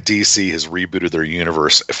reason why DC has rebooted their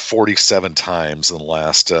universe 47 times in the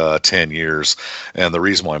last 10 years, and the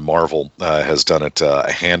reason why Marvel has done it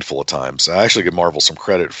a handful of times. I actually give Marvel some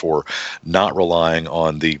credit for not relying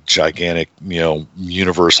on the gigantic,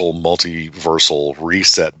 universal, multiversal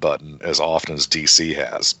reset button as often as DC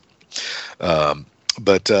has.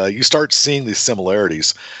 But you start seeing these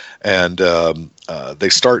similarities, and they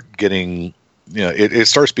start getting... it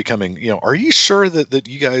starts becoming, are you sure that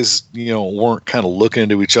you guys, weren't kind of looking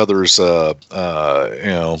into each other's,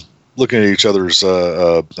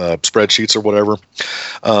 spreadsheets or whatever?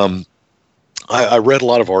 I read a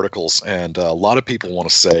lot of articles, and a lot of people want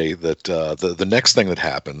to say that the next thing that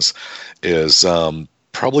happens is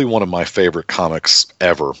probably one of my favorite comics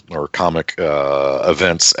ever, or comic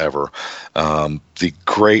events ever. The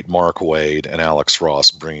great Mark Waid and Alex Ross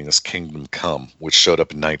bringing us Kingdom Come, which showed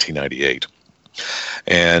up in 1998.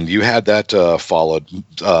 And you had that followed.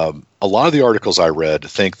 A lot of the articles I read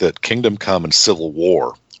think that Kingdom Come and Civil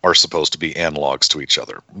War are supposed to be analogs to each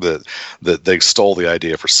other. That they stole the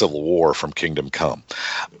idea for Civil War from Kingdom Come.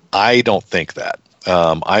 I don't think that.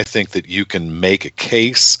 I think that you can make a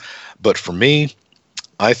case, but for me,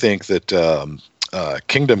 I think that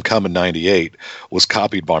Kingdom Come in '98 was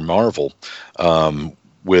copied by Marvel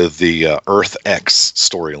with the Earth X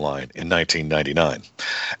storyline in 1999.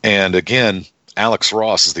 And again, Alex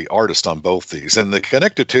Ross is the artist on both these. And the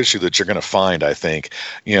connective tissue that you're going to find, I think,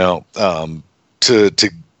 to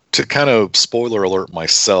kind of spoiler alert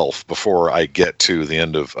myself before I get to the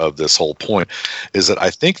end of this whole point, is that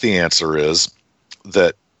I think the answer is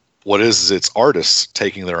that what is it's artists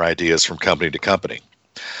taking their ideas from company to company.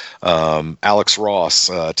 Alex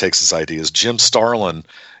Ross takes his ideas. Jim Starlin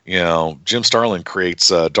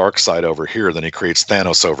creates Darkseid over here, then he creates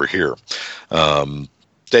Thanos over here.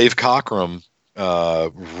 Dave Cockrum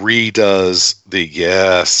redoes the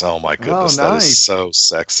oh my goodness, that is so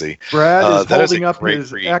sexy. Brad is that holding is up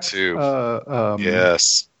his X,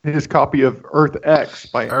 yes, his copy of Earth X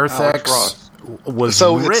by Earth Alex X Ross. was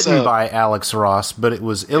written by Alex Ross, but it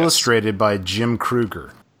was illustrated by Jim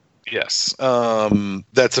Kruger. Yes,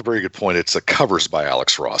 that's a very good point. It's covers by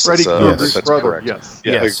Alex Ross. Freddie Krueger's that's brother. correct. Yes,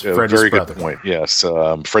 yes, very good point. Yes,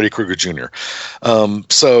 Freddie Krueger Jr.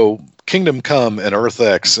 So Kingdom Come and Earth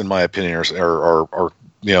X, in my opinion, are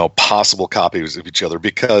possible copies of each other,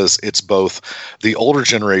 because it's both the older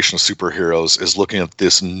generation of superheroes is looking at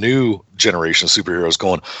this new generation of superheroes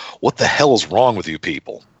going, what the hell is wrong with you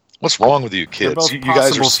people? What's wrong with you kids? They're both you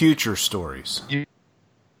guys are future stories.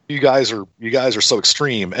 You guys are so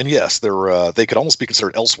extreme, and yes, they could almost be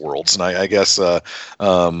considered Elseworlds, and I guess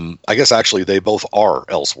actually they both are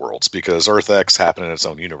Elseworlds, because Earth X happened in its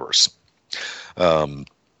own universe. Then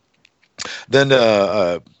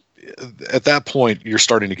at that point, you're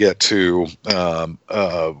starting to get to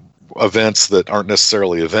events that aren't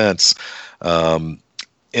necessarily events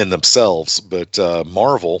in themselves, but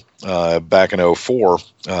Marvel back in 2004,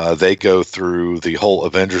 they go through the whole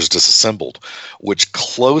Avengers Disassembled, which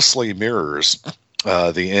closely mirrors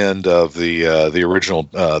the end of the original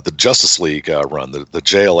the Justice League run, the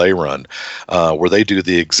JLA run, where they do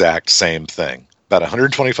the exact same thing. About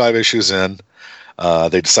 125 issues in,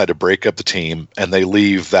 they decide to break up the team, and they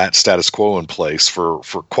leave that status quo in place for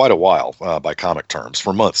quite a while, by comic terms,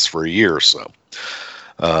 for months, for a year or so.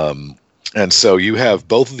 And so you have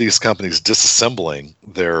both of these companies disassembling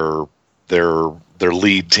their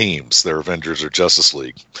lead teams, their Avengers or Justice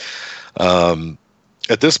League. At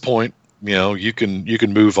this point, you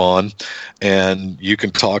can move on, and you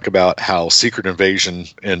can talk about how Secret Invasion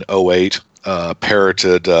in 2008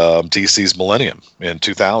 parroted DC's Millennium in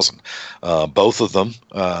 2000. Both of them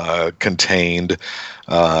contained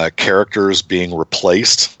characters being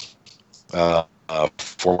replaced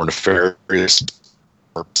for nefarious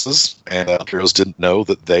purposes, and heroes didn't know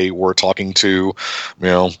that they were talking to,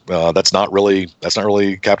 that's not really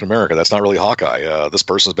Captain America, that's not really Hawkeye. This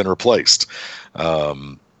person's been replaced.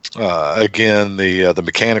 Again, the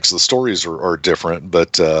mechanics of the stories are different,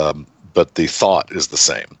 but the thought is the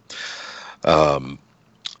same.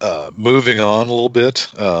 Moving on a little bit,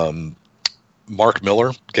 Mark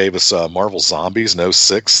Miller gave us Marvel Zombies in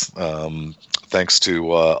 2006, thanks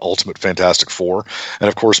to Ultimate Fantastic Four. And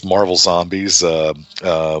of course, Marvel Zombies,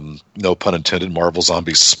 no pun intended, Marvel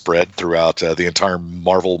Zombies spread throughout the entire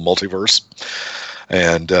Marvel multiverse.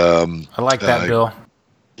 And I like that, Bill.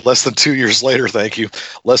 Less than 2 years later, thank you.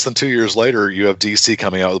 Less than 2 years later, you have DC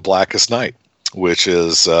coming out with Blackest Night, which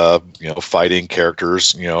is fighting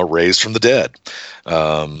characters raised from the dead.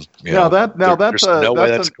 That's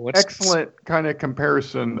an excellent kind of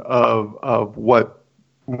comparison of what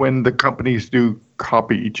when the companies do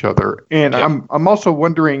copy each other. And yep. I'm also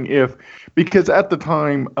wondering if, because at the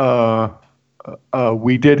time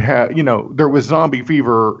we did have, there was zombie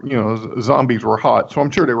fever, zombies were hot, so I'm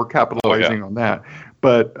sure they were capitalizing on that.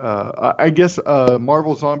 But I guess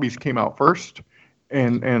Marvel Zombies came out first,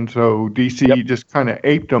 and so DC just kind of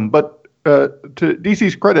aped them. But to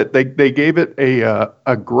DC's credit, they gave it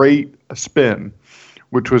a great spin,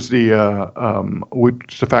 which was the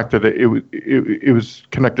fact that it was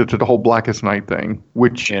connected to the whole Blackest Night thing,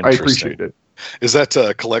 which I appreciated. Is that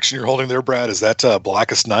a collection you're holding there, Brad? Is that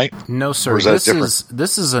Blackest Night? No, sir.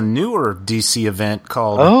 This is a newer DC event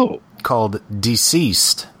called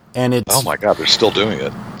Deceased, and it's oh my god, they're still doing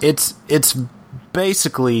it. It's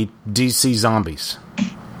basically DC Zombies.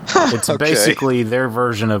 It's basically their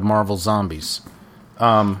version of Marvel Zombies,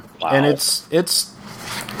 wow. And it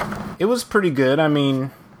was pretty good. I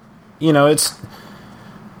mean, it's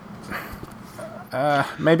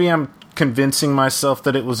maybe I'm convincing myself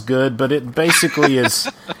that it was good, but it basically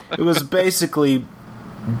is. It was basically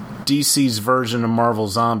DC's version of Marvel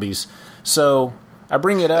Zombies. So I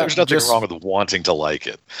bring it up. There's nothing wrong with wanting to like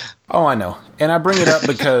it. Oh, I know. And I bring it up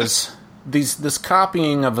because this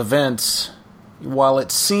copying of events, while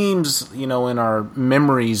it seems, in our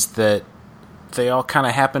memories that they all kind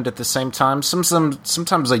of happened at the same time,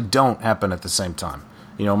 sometimes they don't happen at the same time.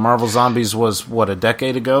 Marvel Zombies was, a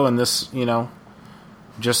decade ago, and this,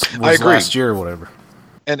 just was last year or whatever.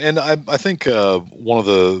 And I think one of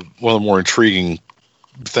the more intriguing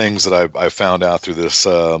things that I found out through this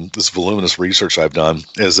voluminous research I've done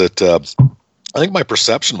is that I think my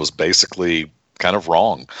perception was basically kind of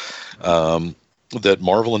wrong. That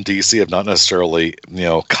Marvel and DC have not necessarily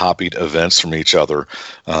copied events from each other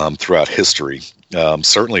throughout history.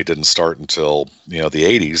 Certainly didn't start until the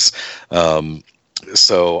 80s.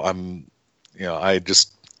 So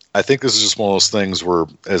I think this is just one of those things where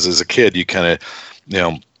as a kid you kind of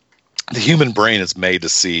the human brain is made to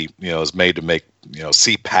see, is made to make,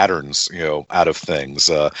 see patterns, out of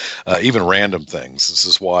things, even random things. This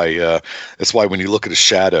is why, it's why when you look at a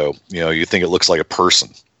shadow, you think it looks like a person.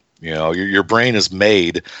 Your brain is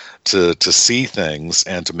made to see things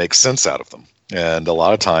and to make sense out of them. And a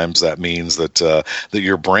lot of times that means that that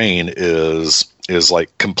your brain is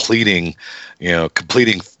like completing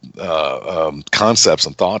concepts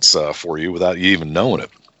and thoughts for you without you even knowing it.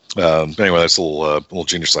 Anyway, that's a little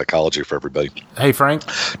junior psychology for everybody. Hey, Frank.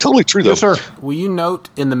 Totally true, though. Yes, sir. Will you note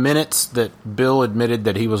in the minutes that Bill admitted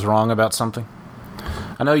that he was wrong about something?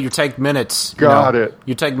 I know you take minutes. Got it.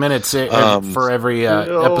 You take minutes for every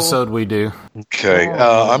episode we do. Okay,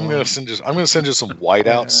 I'm gonna send you some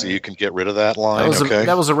whiteout so you can get rid of that line.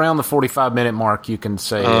 That was around the 45-minute mark. You can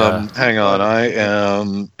say. Hang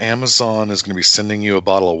on, Amazon is going to be sending you a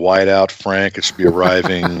bottle of whiteout, Frank. It should be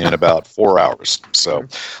arriving in about 4 hours. So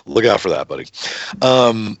look out for that, buddy.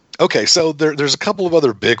 Okay, so there's a couple of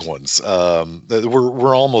other big ones.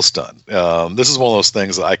 We're almost done. This is one of those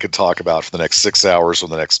things that I could talk about for the next 6 hours or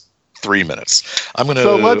the next 3 minutes. I'm going to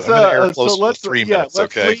air close to 3 minutes.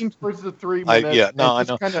 Let's okay. lean towards the 3 minutes. I know.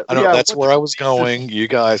 That's where I was going. You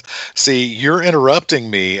guys, see, you're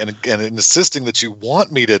interrupting me and insisting that you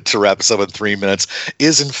want me to wrap this up in 3 minutes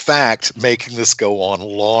is in fact making this go on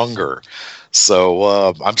longer.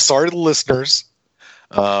 So I'm sorry to the listeners.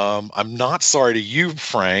 I'm not sorry to you,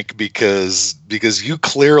 Frank, because you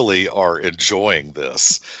clearly are enjoying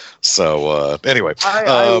this. So anyway,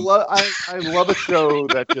 I love a show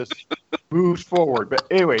that just moves forward. But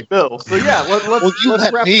anyway, Bill. So yeah, let's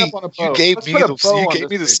wrap it up on a bow. You gave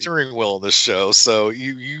me the steering wheel on this show, so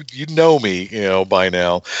you know me, by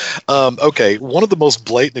now. Okay, one of the most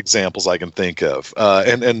blatant examples I can think of,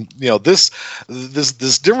 and this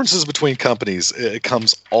differences between companies, it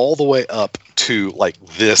comes all the way up to like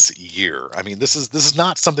this year. I mean, this is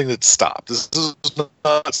not something that stopped. This is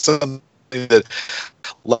not something that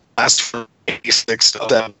lasts for 86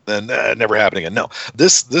 then never happening again. No,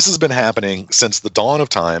 this has been happening since the dawn of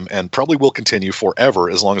time and probably will continue forever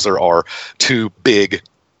as long as there are two big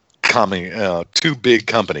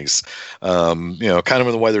companies. Kind of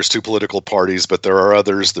in the way there's two political parties, but there are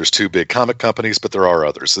others. There's two big comic companies, but there are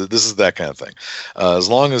others. So this is that kind of thing. As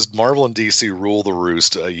long as Marvel and DC rule the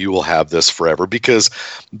roost, you will have this forever because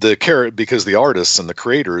the artists and the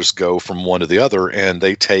creators go from one to the other and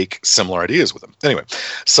they take similar ideas with them. Anyway,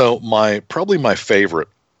 so my favorite.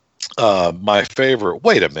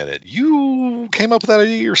 Wait a minute, you came up with that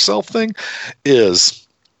idea yourself thing? Is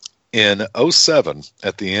in 2007,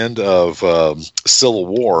 at the end of Civil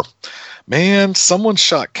War, man, someone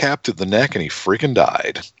shot Cap to the neck and he freaking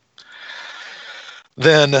died.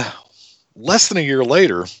 Then, less than a year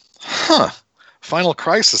later, Final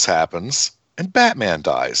Crisis happens and Batman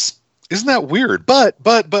dies. Isn't that weird? But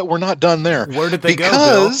we're not done there. Where did they go,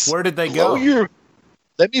 Bill? Where did they go?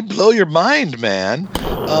 Let me blow your mind, man.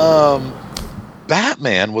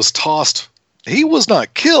 Batman was tossed. He was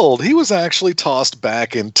not killed. He was actually tossed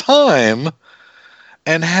back in time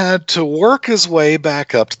and had to work his way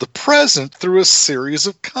back up to the present through a series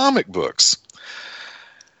of comic books.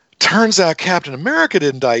 Turns out Captain America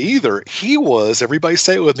didn't die either. He was, everybody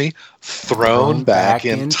say it with me, thrown back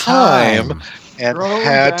in time and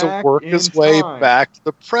had to work his way back to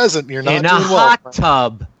the present. You're not in a hot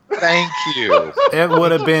tub. Thank you. It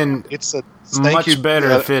would have been much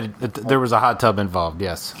better if there was a hot tub involved.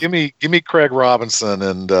 Yes. Give me Craig Robinson,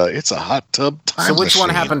 and it's a hot tub time So which machine. one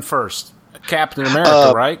happened first? Captain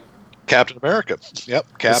America, right? Captain America. Yep.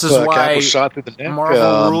 This is why Cap was shot through the neck.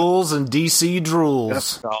 Marvel rules and DC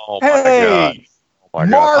drools. Oh my God. Oh my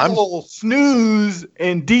Marvel snooze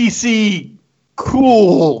and DC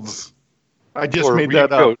cools. I just Or made you that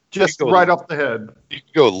go- up. Just you go- right off the head. You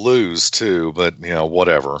can go lose too, but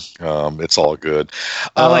whatever. It's all good.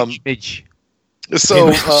 I like image.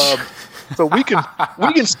 So, so we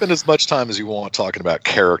can spend as much time as you want talking about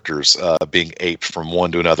characters being aped from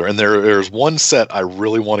one to another. And there's one set I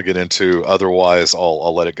really want to get into. Otherwise,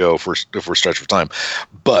 I'll let it go if we're stretched for time.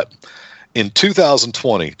 But in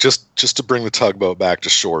 2020, just to bring the tugboat back to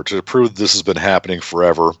shore, to prove this has been happening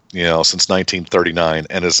forever, since 1939,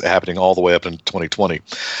 and is happening all the way up in 2020.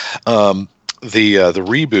 The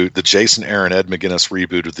reboot, the Jason Aaron Ed McGuinness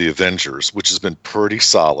reboot of the Avengers, which has been pretty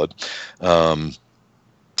solid.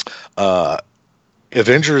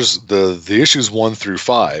 Avengers, the issues 1 through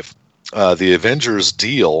 5, the Avengers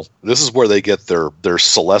deal. This is where they get their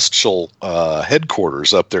celestial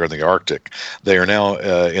headquarters up there in the Arctic. They are now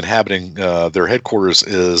inhabiting their headquarters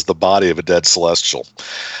is the body of a dead celestial.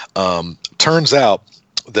 Turns out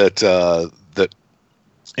that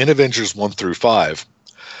in Avengers 1 through 5,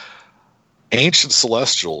 ancient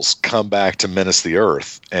celestials come back to menace the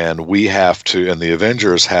Earth, and the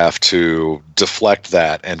Avengers have to deflect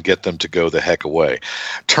that and get them to go the heck away.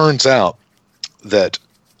 Turns out that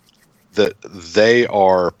they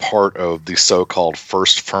are part of the so-called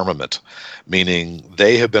First Firmament, meaning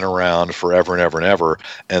they have been around forever and ever and ever,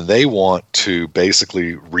 and they want to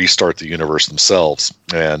basically restart the universe themselves,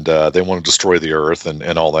 and they want to destroy the Earth and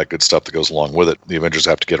all that good stuff that goes along with it. The Avengers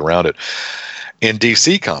have to get around it. In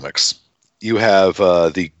DC Comics, you have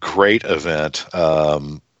the great event,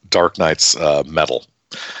 Dark Knight's Metal,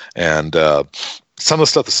 and some of the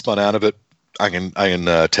stuff that's spun out of it, I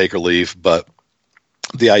can take or leave. But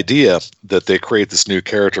the idea that they create this new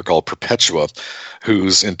character called Perpetua,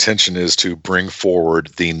 whose intention is to bring forward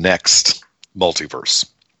the next multiverse.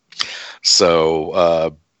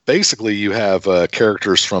 So basically, you have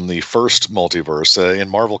characters from the first multiverse in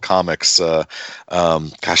Marvel Comics.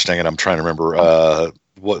 Gosh dang it, I'm trying to remember.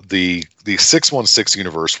 What the 616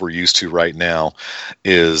 universe we're used to right now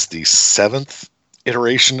is the 7th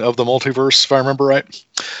iteration of the multiverse, if I remember right.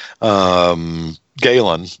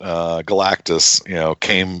 Galen, Galactus,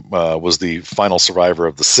 was the final survivor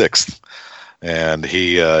of the 6th, and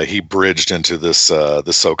he bridged into this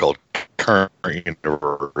so-called current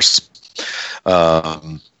universe.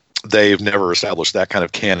 They've never established that kind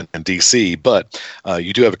of canon in DC, but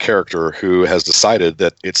you do have a character who has decided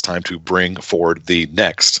that it's time to bring forward the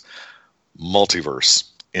next multiverse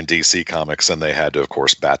in DC Comics, and they had to, of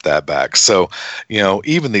course, bat that back. So,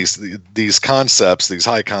 even these concepts, these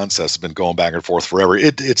high concepts, have been going back and forth forever.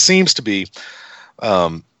 It seems to be,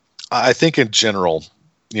 I think, in general,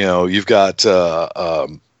 you've got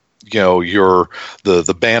your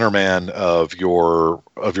the bannerman of your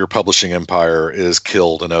publishing empire is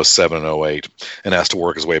killed in 07 and 08 and has to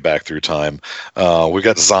work his way back through time. We've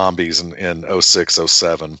got zombies in 06,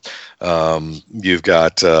 07. You've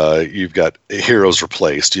got heroes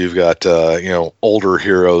replaced. You've got older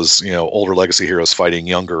heroes, older legacy heroes fighting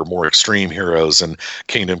younger, more extreme heroes in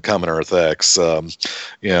Kingdom Come and Earth X.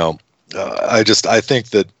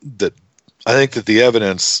 I think that the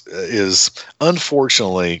evidence is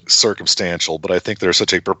unfortunately circumstantial, but I think there's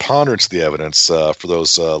such a preponderance of the evidence for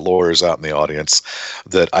those lawyers out in the audience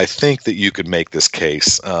that I think that you could make this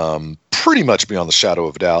case pretty much beyond the shadow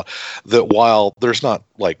of a doubt that while there's not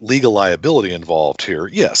like legal liability involved here,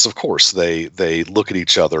 yes, of course, they look at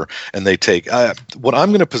each other and they take what I'm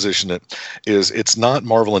going to position it is it's not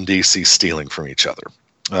Marvel and DC stealing from each other.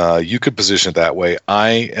 You could position it that way.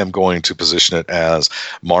 I am going to position it as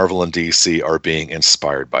Marvel and DC are being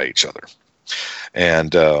inspired by each other.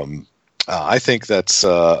 And I think that's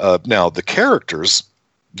now the characters,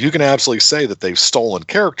 you can absolutely say that they've stolen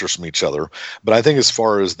characters from each other. But I think as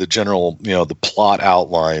far as the general, the plot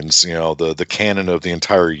outlines, the canon of the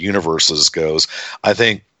entire universes goes, I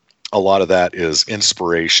think a lot of that is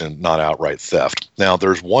inspiration, not outright theft. Now,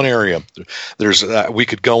 there's one area. We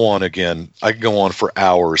could go on again. I could go on for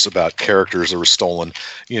hours about characters that were stolen.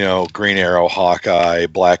 Green Arrow, Hawkeye,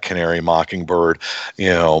 Black Canary, Mockingbird.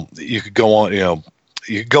 You could go on.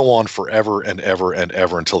 You could go on forever and ever and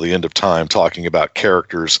ever until the end of time talking about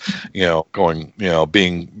characters. Being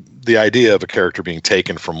the idea of a character being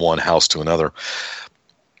taken from one house to another.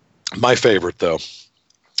 My favorite, though.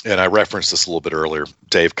 And I referenced this a little bit earlier,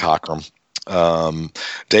 Dave Cockrum.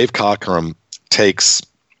 Dave Cockrum takes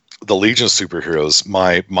the Legion of Superheroes,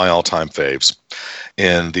 my all-time faves,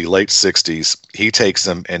 in the late 60s. He takes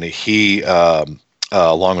them and he,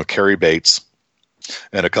 along with Cary Bates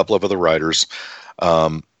and a couple of other writers,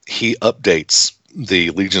 he updates the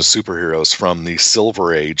Legion of Superheroes from the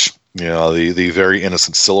Silver Age, the very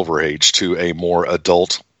innocent Silver Age, to a more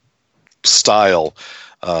adult style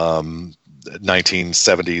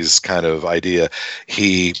 1970s kind of idea.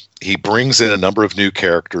 He brings in a number of new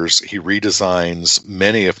characters. He redesigns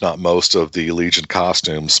many, if not most, of the Legion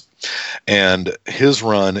costumes, and his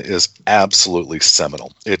run is absolutely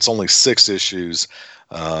seminal. It's only 6 issues.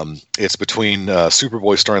 It's between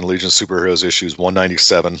Superboy starring the Legion of Superheroes issues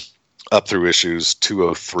 197 up through issues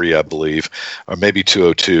 203, I believe, or maybe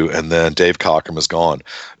 202, and then Dave Cockrum is gone.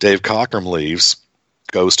 Dave Cockrum leaves,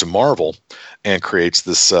 goes to Marvel, and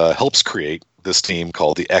helps create this team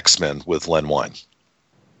called the X-Men with Len Wein.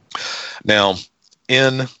 Now,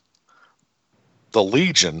 in the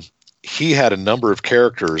Legion, he had a number of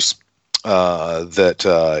characters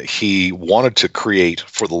that he wanted to create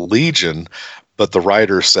for the Legion, but the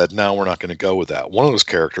writer said, no, we're not going to go with that. One of those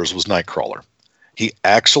characters was Nightcrawler. He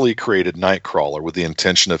actually created Nightcrawler with the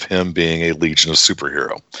intention of him being a Legion of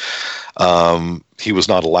Superhero. He was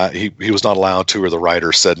not allowed. He was not allowed to, or the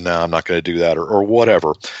writer said, "No, I'm not going to do that," or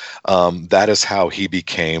whatever. That is how he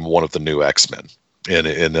became one of the new X-Men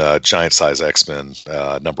in Giant Size X-Men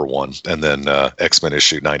 #1, and then X-Men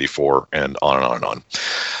issue 94, and on and on and on.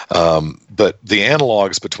 But the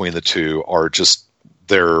analogs between the two are just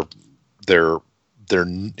they're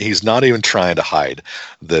he's not even trying to hide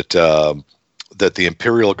that the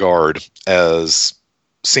Imperial Guard, as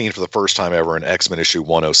seen for the first time ever in X-Men issue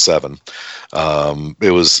 107.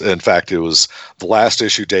 It was the last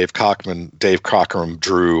issue Dave Cockrum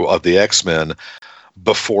drew of the X-Men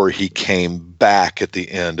before he came back at the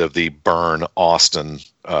end of the Byrne Austin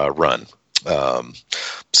run.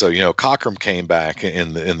 So Cockrum came back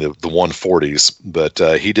in the 140s, but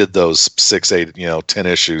he did those 6, 8, 10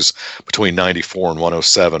 issues between 94 and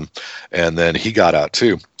 107, and then he got out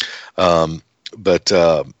too. But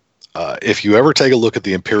if you ever take a look at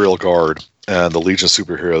the Imperial Guard and the Legion of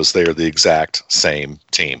Superheroes, they are the exact same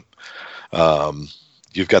team.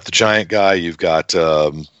 You've got the giant guy. You've got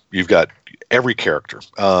every character.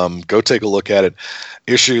 Go take a look at it.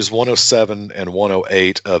 Issues 107 and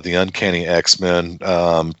 108 of the Uncanny X-Men,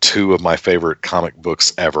 2 of my favorite comic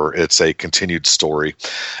books ever. It's a continued story.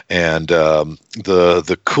 And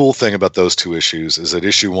the cool thing about those 2 issues is that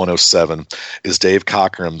issue 107 is Dave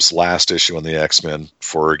Cockrum's last issue on the X-Men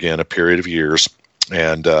for, again, a period of years.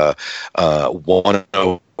 And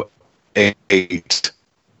 108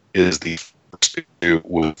 is the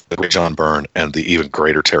with the great John Byrne and the even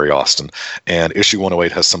greater Terry Austin. And issue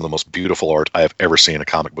 108 has some of the most beautiful art I have ever seen in a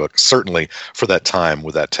comic book, certainly for that time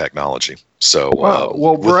with that technology. So,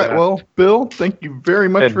 Bill, thank you very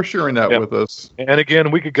much for sharing that with us. And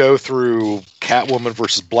again, we could go through Catwoman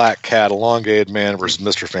versus Black Cat, Elongated Man versus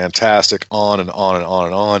Mr. Fantastic, on and on and on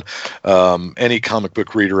and on. Any comic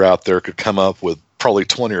book reader out there could come up with probably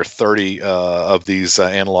 20 or 30 of these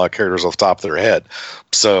analog characters off the top of their head.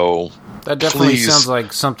 So that definitely sounds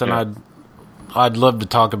like something I'd love to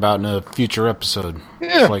talk about in a future episode.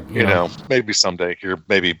 Yeah, you know, maybe someday here,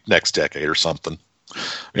 maybe next decade or something.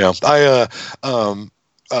 The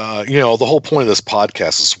whole point of this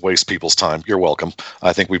podcast is to waste people's time. You're welcome.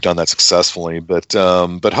 I think we've done that successfully, but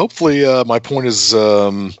hopefully my point is,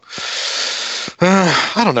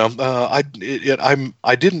 I don't know.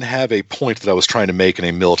 I didn't have a point that I was trying to make in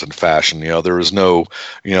a militant fashion. There was no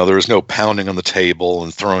pounding on the table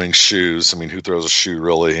and throwing shoes. I mean, who throws a shoe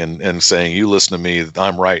really? And saying, you listen to me,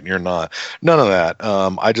 I'm right and you're not. None of that.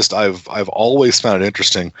 I've always found it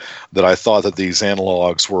interesting that I thought that these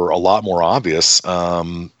analogs were a lot more obvious.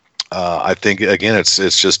 I think again,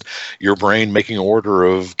 it's just your brain making order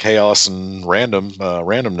of chaos and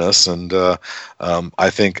randomness, and I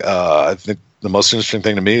think the most interesting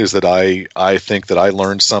thing to me is that I think that I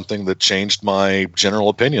learned something that changed my general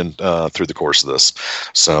opinion through the course of this.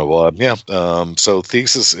 So so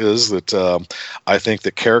thesis is that I think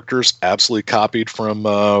that characters absolutely copied from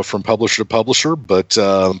publisher to publisher, but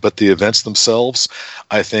the events themselves,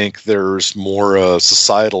 I think there's more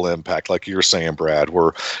societal impact, like you were saying, Brad,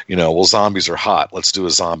 where zombies are hot, let's do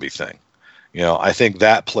a zombie thing. I think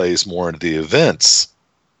that plays more into the events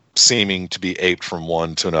seeming to be aped from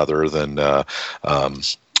one to another than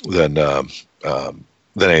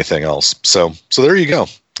anything else. So there you go.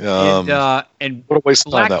 And what a waste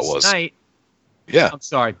of time that was. I'm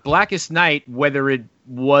sorry, Blackest Night, whether it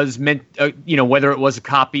was meant, whether it was a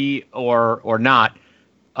copy or not,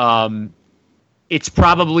 it's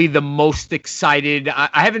probably the most excited. I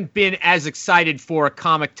haven't been as excited for a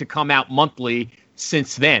comic to come out monthly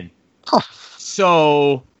since then. Huh.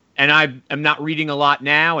 So. And I am not reading a lot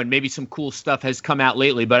now, and maybe some cool stuff has come out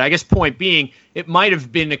lately. But I guess point being, it might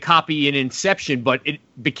have been a copy in Inception, but it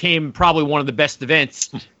became probably one of the best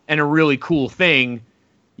events and a really cool thing,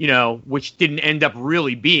 which didn't end up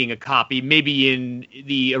really being a copy, maybe in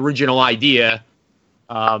the original idea.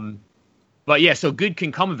 But yeah, so good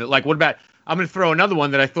can come of it. Like, what about? I'm going to throw another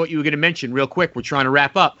one that I thought you were going to mention real quick. We're trying to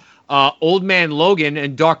wrap up. Old Man Logan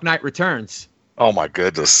and Dark Knight Returns. Oh my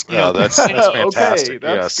goodness! You know, that's fantastic. Okay,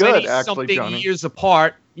 that's yes. good, actually, something Johnny. years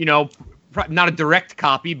apart. You know, not a direct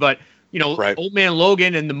copy, but you know, Right. Old Man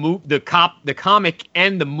Logan and the comic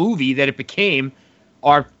and the movie that it became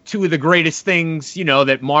are two of the greatest things, you know,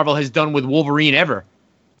 that Marvel has done with Wolverine ever.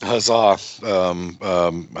 Huzzah!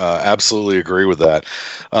 Absolutely agree with that.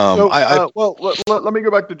 Well, let me go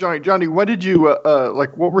back to Johnny. Johnny, what did you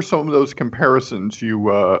like? What were some of those comparisons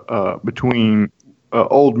between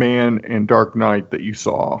Old Man and Dark Knight that you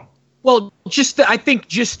saw? Well, I think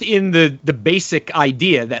just in the basic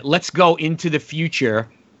idea that let's go into the future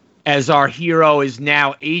as our hero is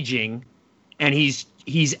now aging, and he's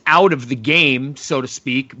out of the game, so to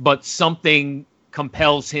speak, but something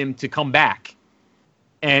compels him to come back.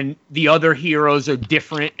 And the other heroes are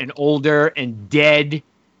different and older and dead.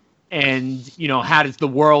 And, you know, how does the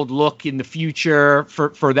world look in the future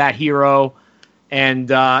for that hero?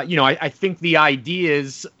 And, you know, I think the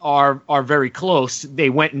ideas are very close.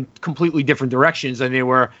 They went in completely different directions, and they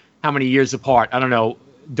were how many years apart? I don't know.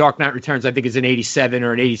 Dark Knight Returns, I think, is in 87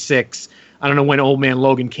 or in 86. I don't know when Old Man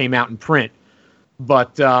Logan came out in print.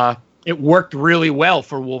 But it worked really well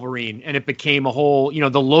for Wolverine, and it became a whole, you know,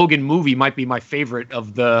 the Logan movie might be my favorite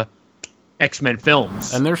of the X-Men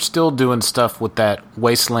films. And they're still doing stuff with that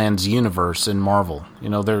Wastelands universe in Marvel. You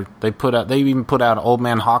know, they even put out Old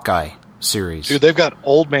Man Hawkeye series. Dude, they've got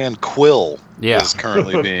Old Man Quill Yeah. is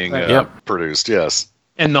currently being produced. Yes.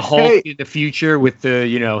 And the Hulk in the future with the,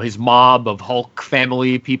 you know, his mob of Hulk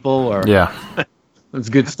family people. Yeah. That's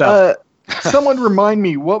good stuff. Someone remind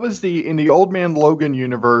me, what was in the Old Man Logan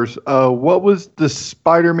universe, what was the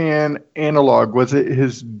Spider-Man analog? Was it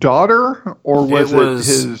his daughter, or was it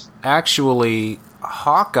his... actually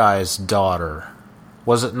Hawkeye's daughter,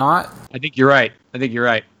 was it not? I think you're right.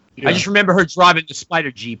 Yeah. I just remember her driving the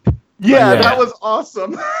Spider Jeep. Yeah, that was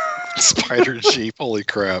awesome. Spider Jeep, holy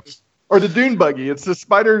crap. Or the Dune Buggy. It's the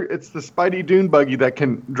Spidey Dune Buggy that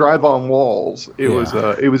can drive on walls. It was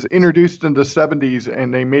introduced in the 70s,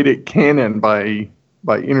 and they made it canon by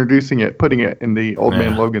introducing it, putting it in the Old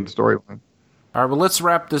Man Logan storyline. All right, well, let's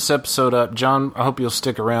wrap this episode up. John, I hope you'll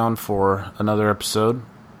stick around for another episode.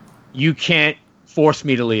 You can't force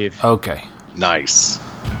me to leave. Okay. Nice.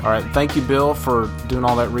 All right, thank you, Bill, for doing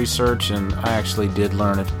all that research, and I actually did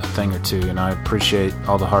learn a thing or two, and I appreciate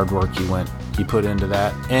all the hard work you put into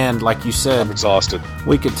that. And like you said, I'm exhausted.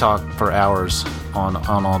 We could talk for hours on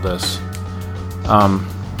all this.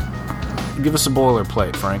 Give us a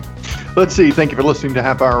boilerplate, Frank. Let's see. Thank you for listening to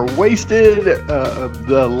Half Hour Wasted,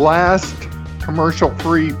 the last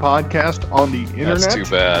commercial-free podcast on the internet. That's too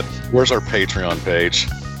bad. Where's our Patreon page?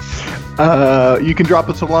 You can drop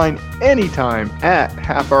us a line anytime at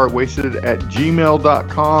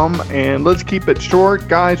halfhourwasted@gmail.com. And let's keep it short.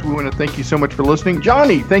 Guys, we want to thank you so much for listening.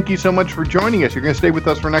 Johnny, thank you so much for joining us. You're going to stay with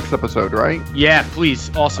us for next episode, right? Yeah,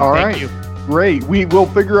 please. Awesome. All Thank right. you. Great. We will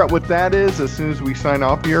figure out what that is as soon as we sign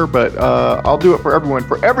off here, but I'll do it for everyone.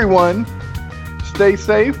 For everyone, stay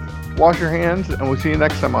safe, wash your hands, and we'll see you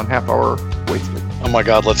next time on Half Hour Wasted. Oh my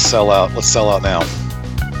God, let's sell out. Let's sell out now.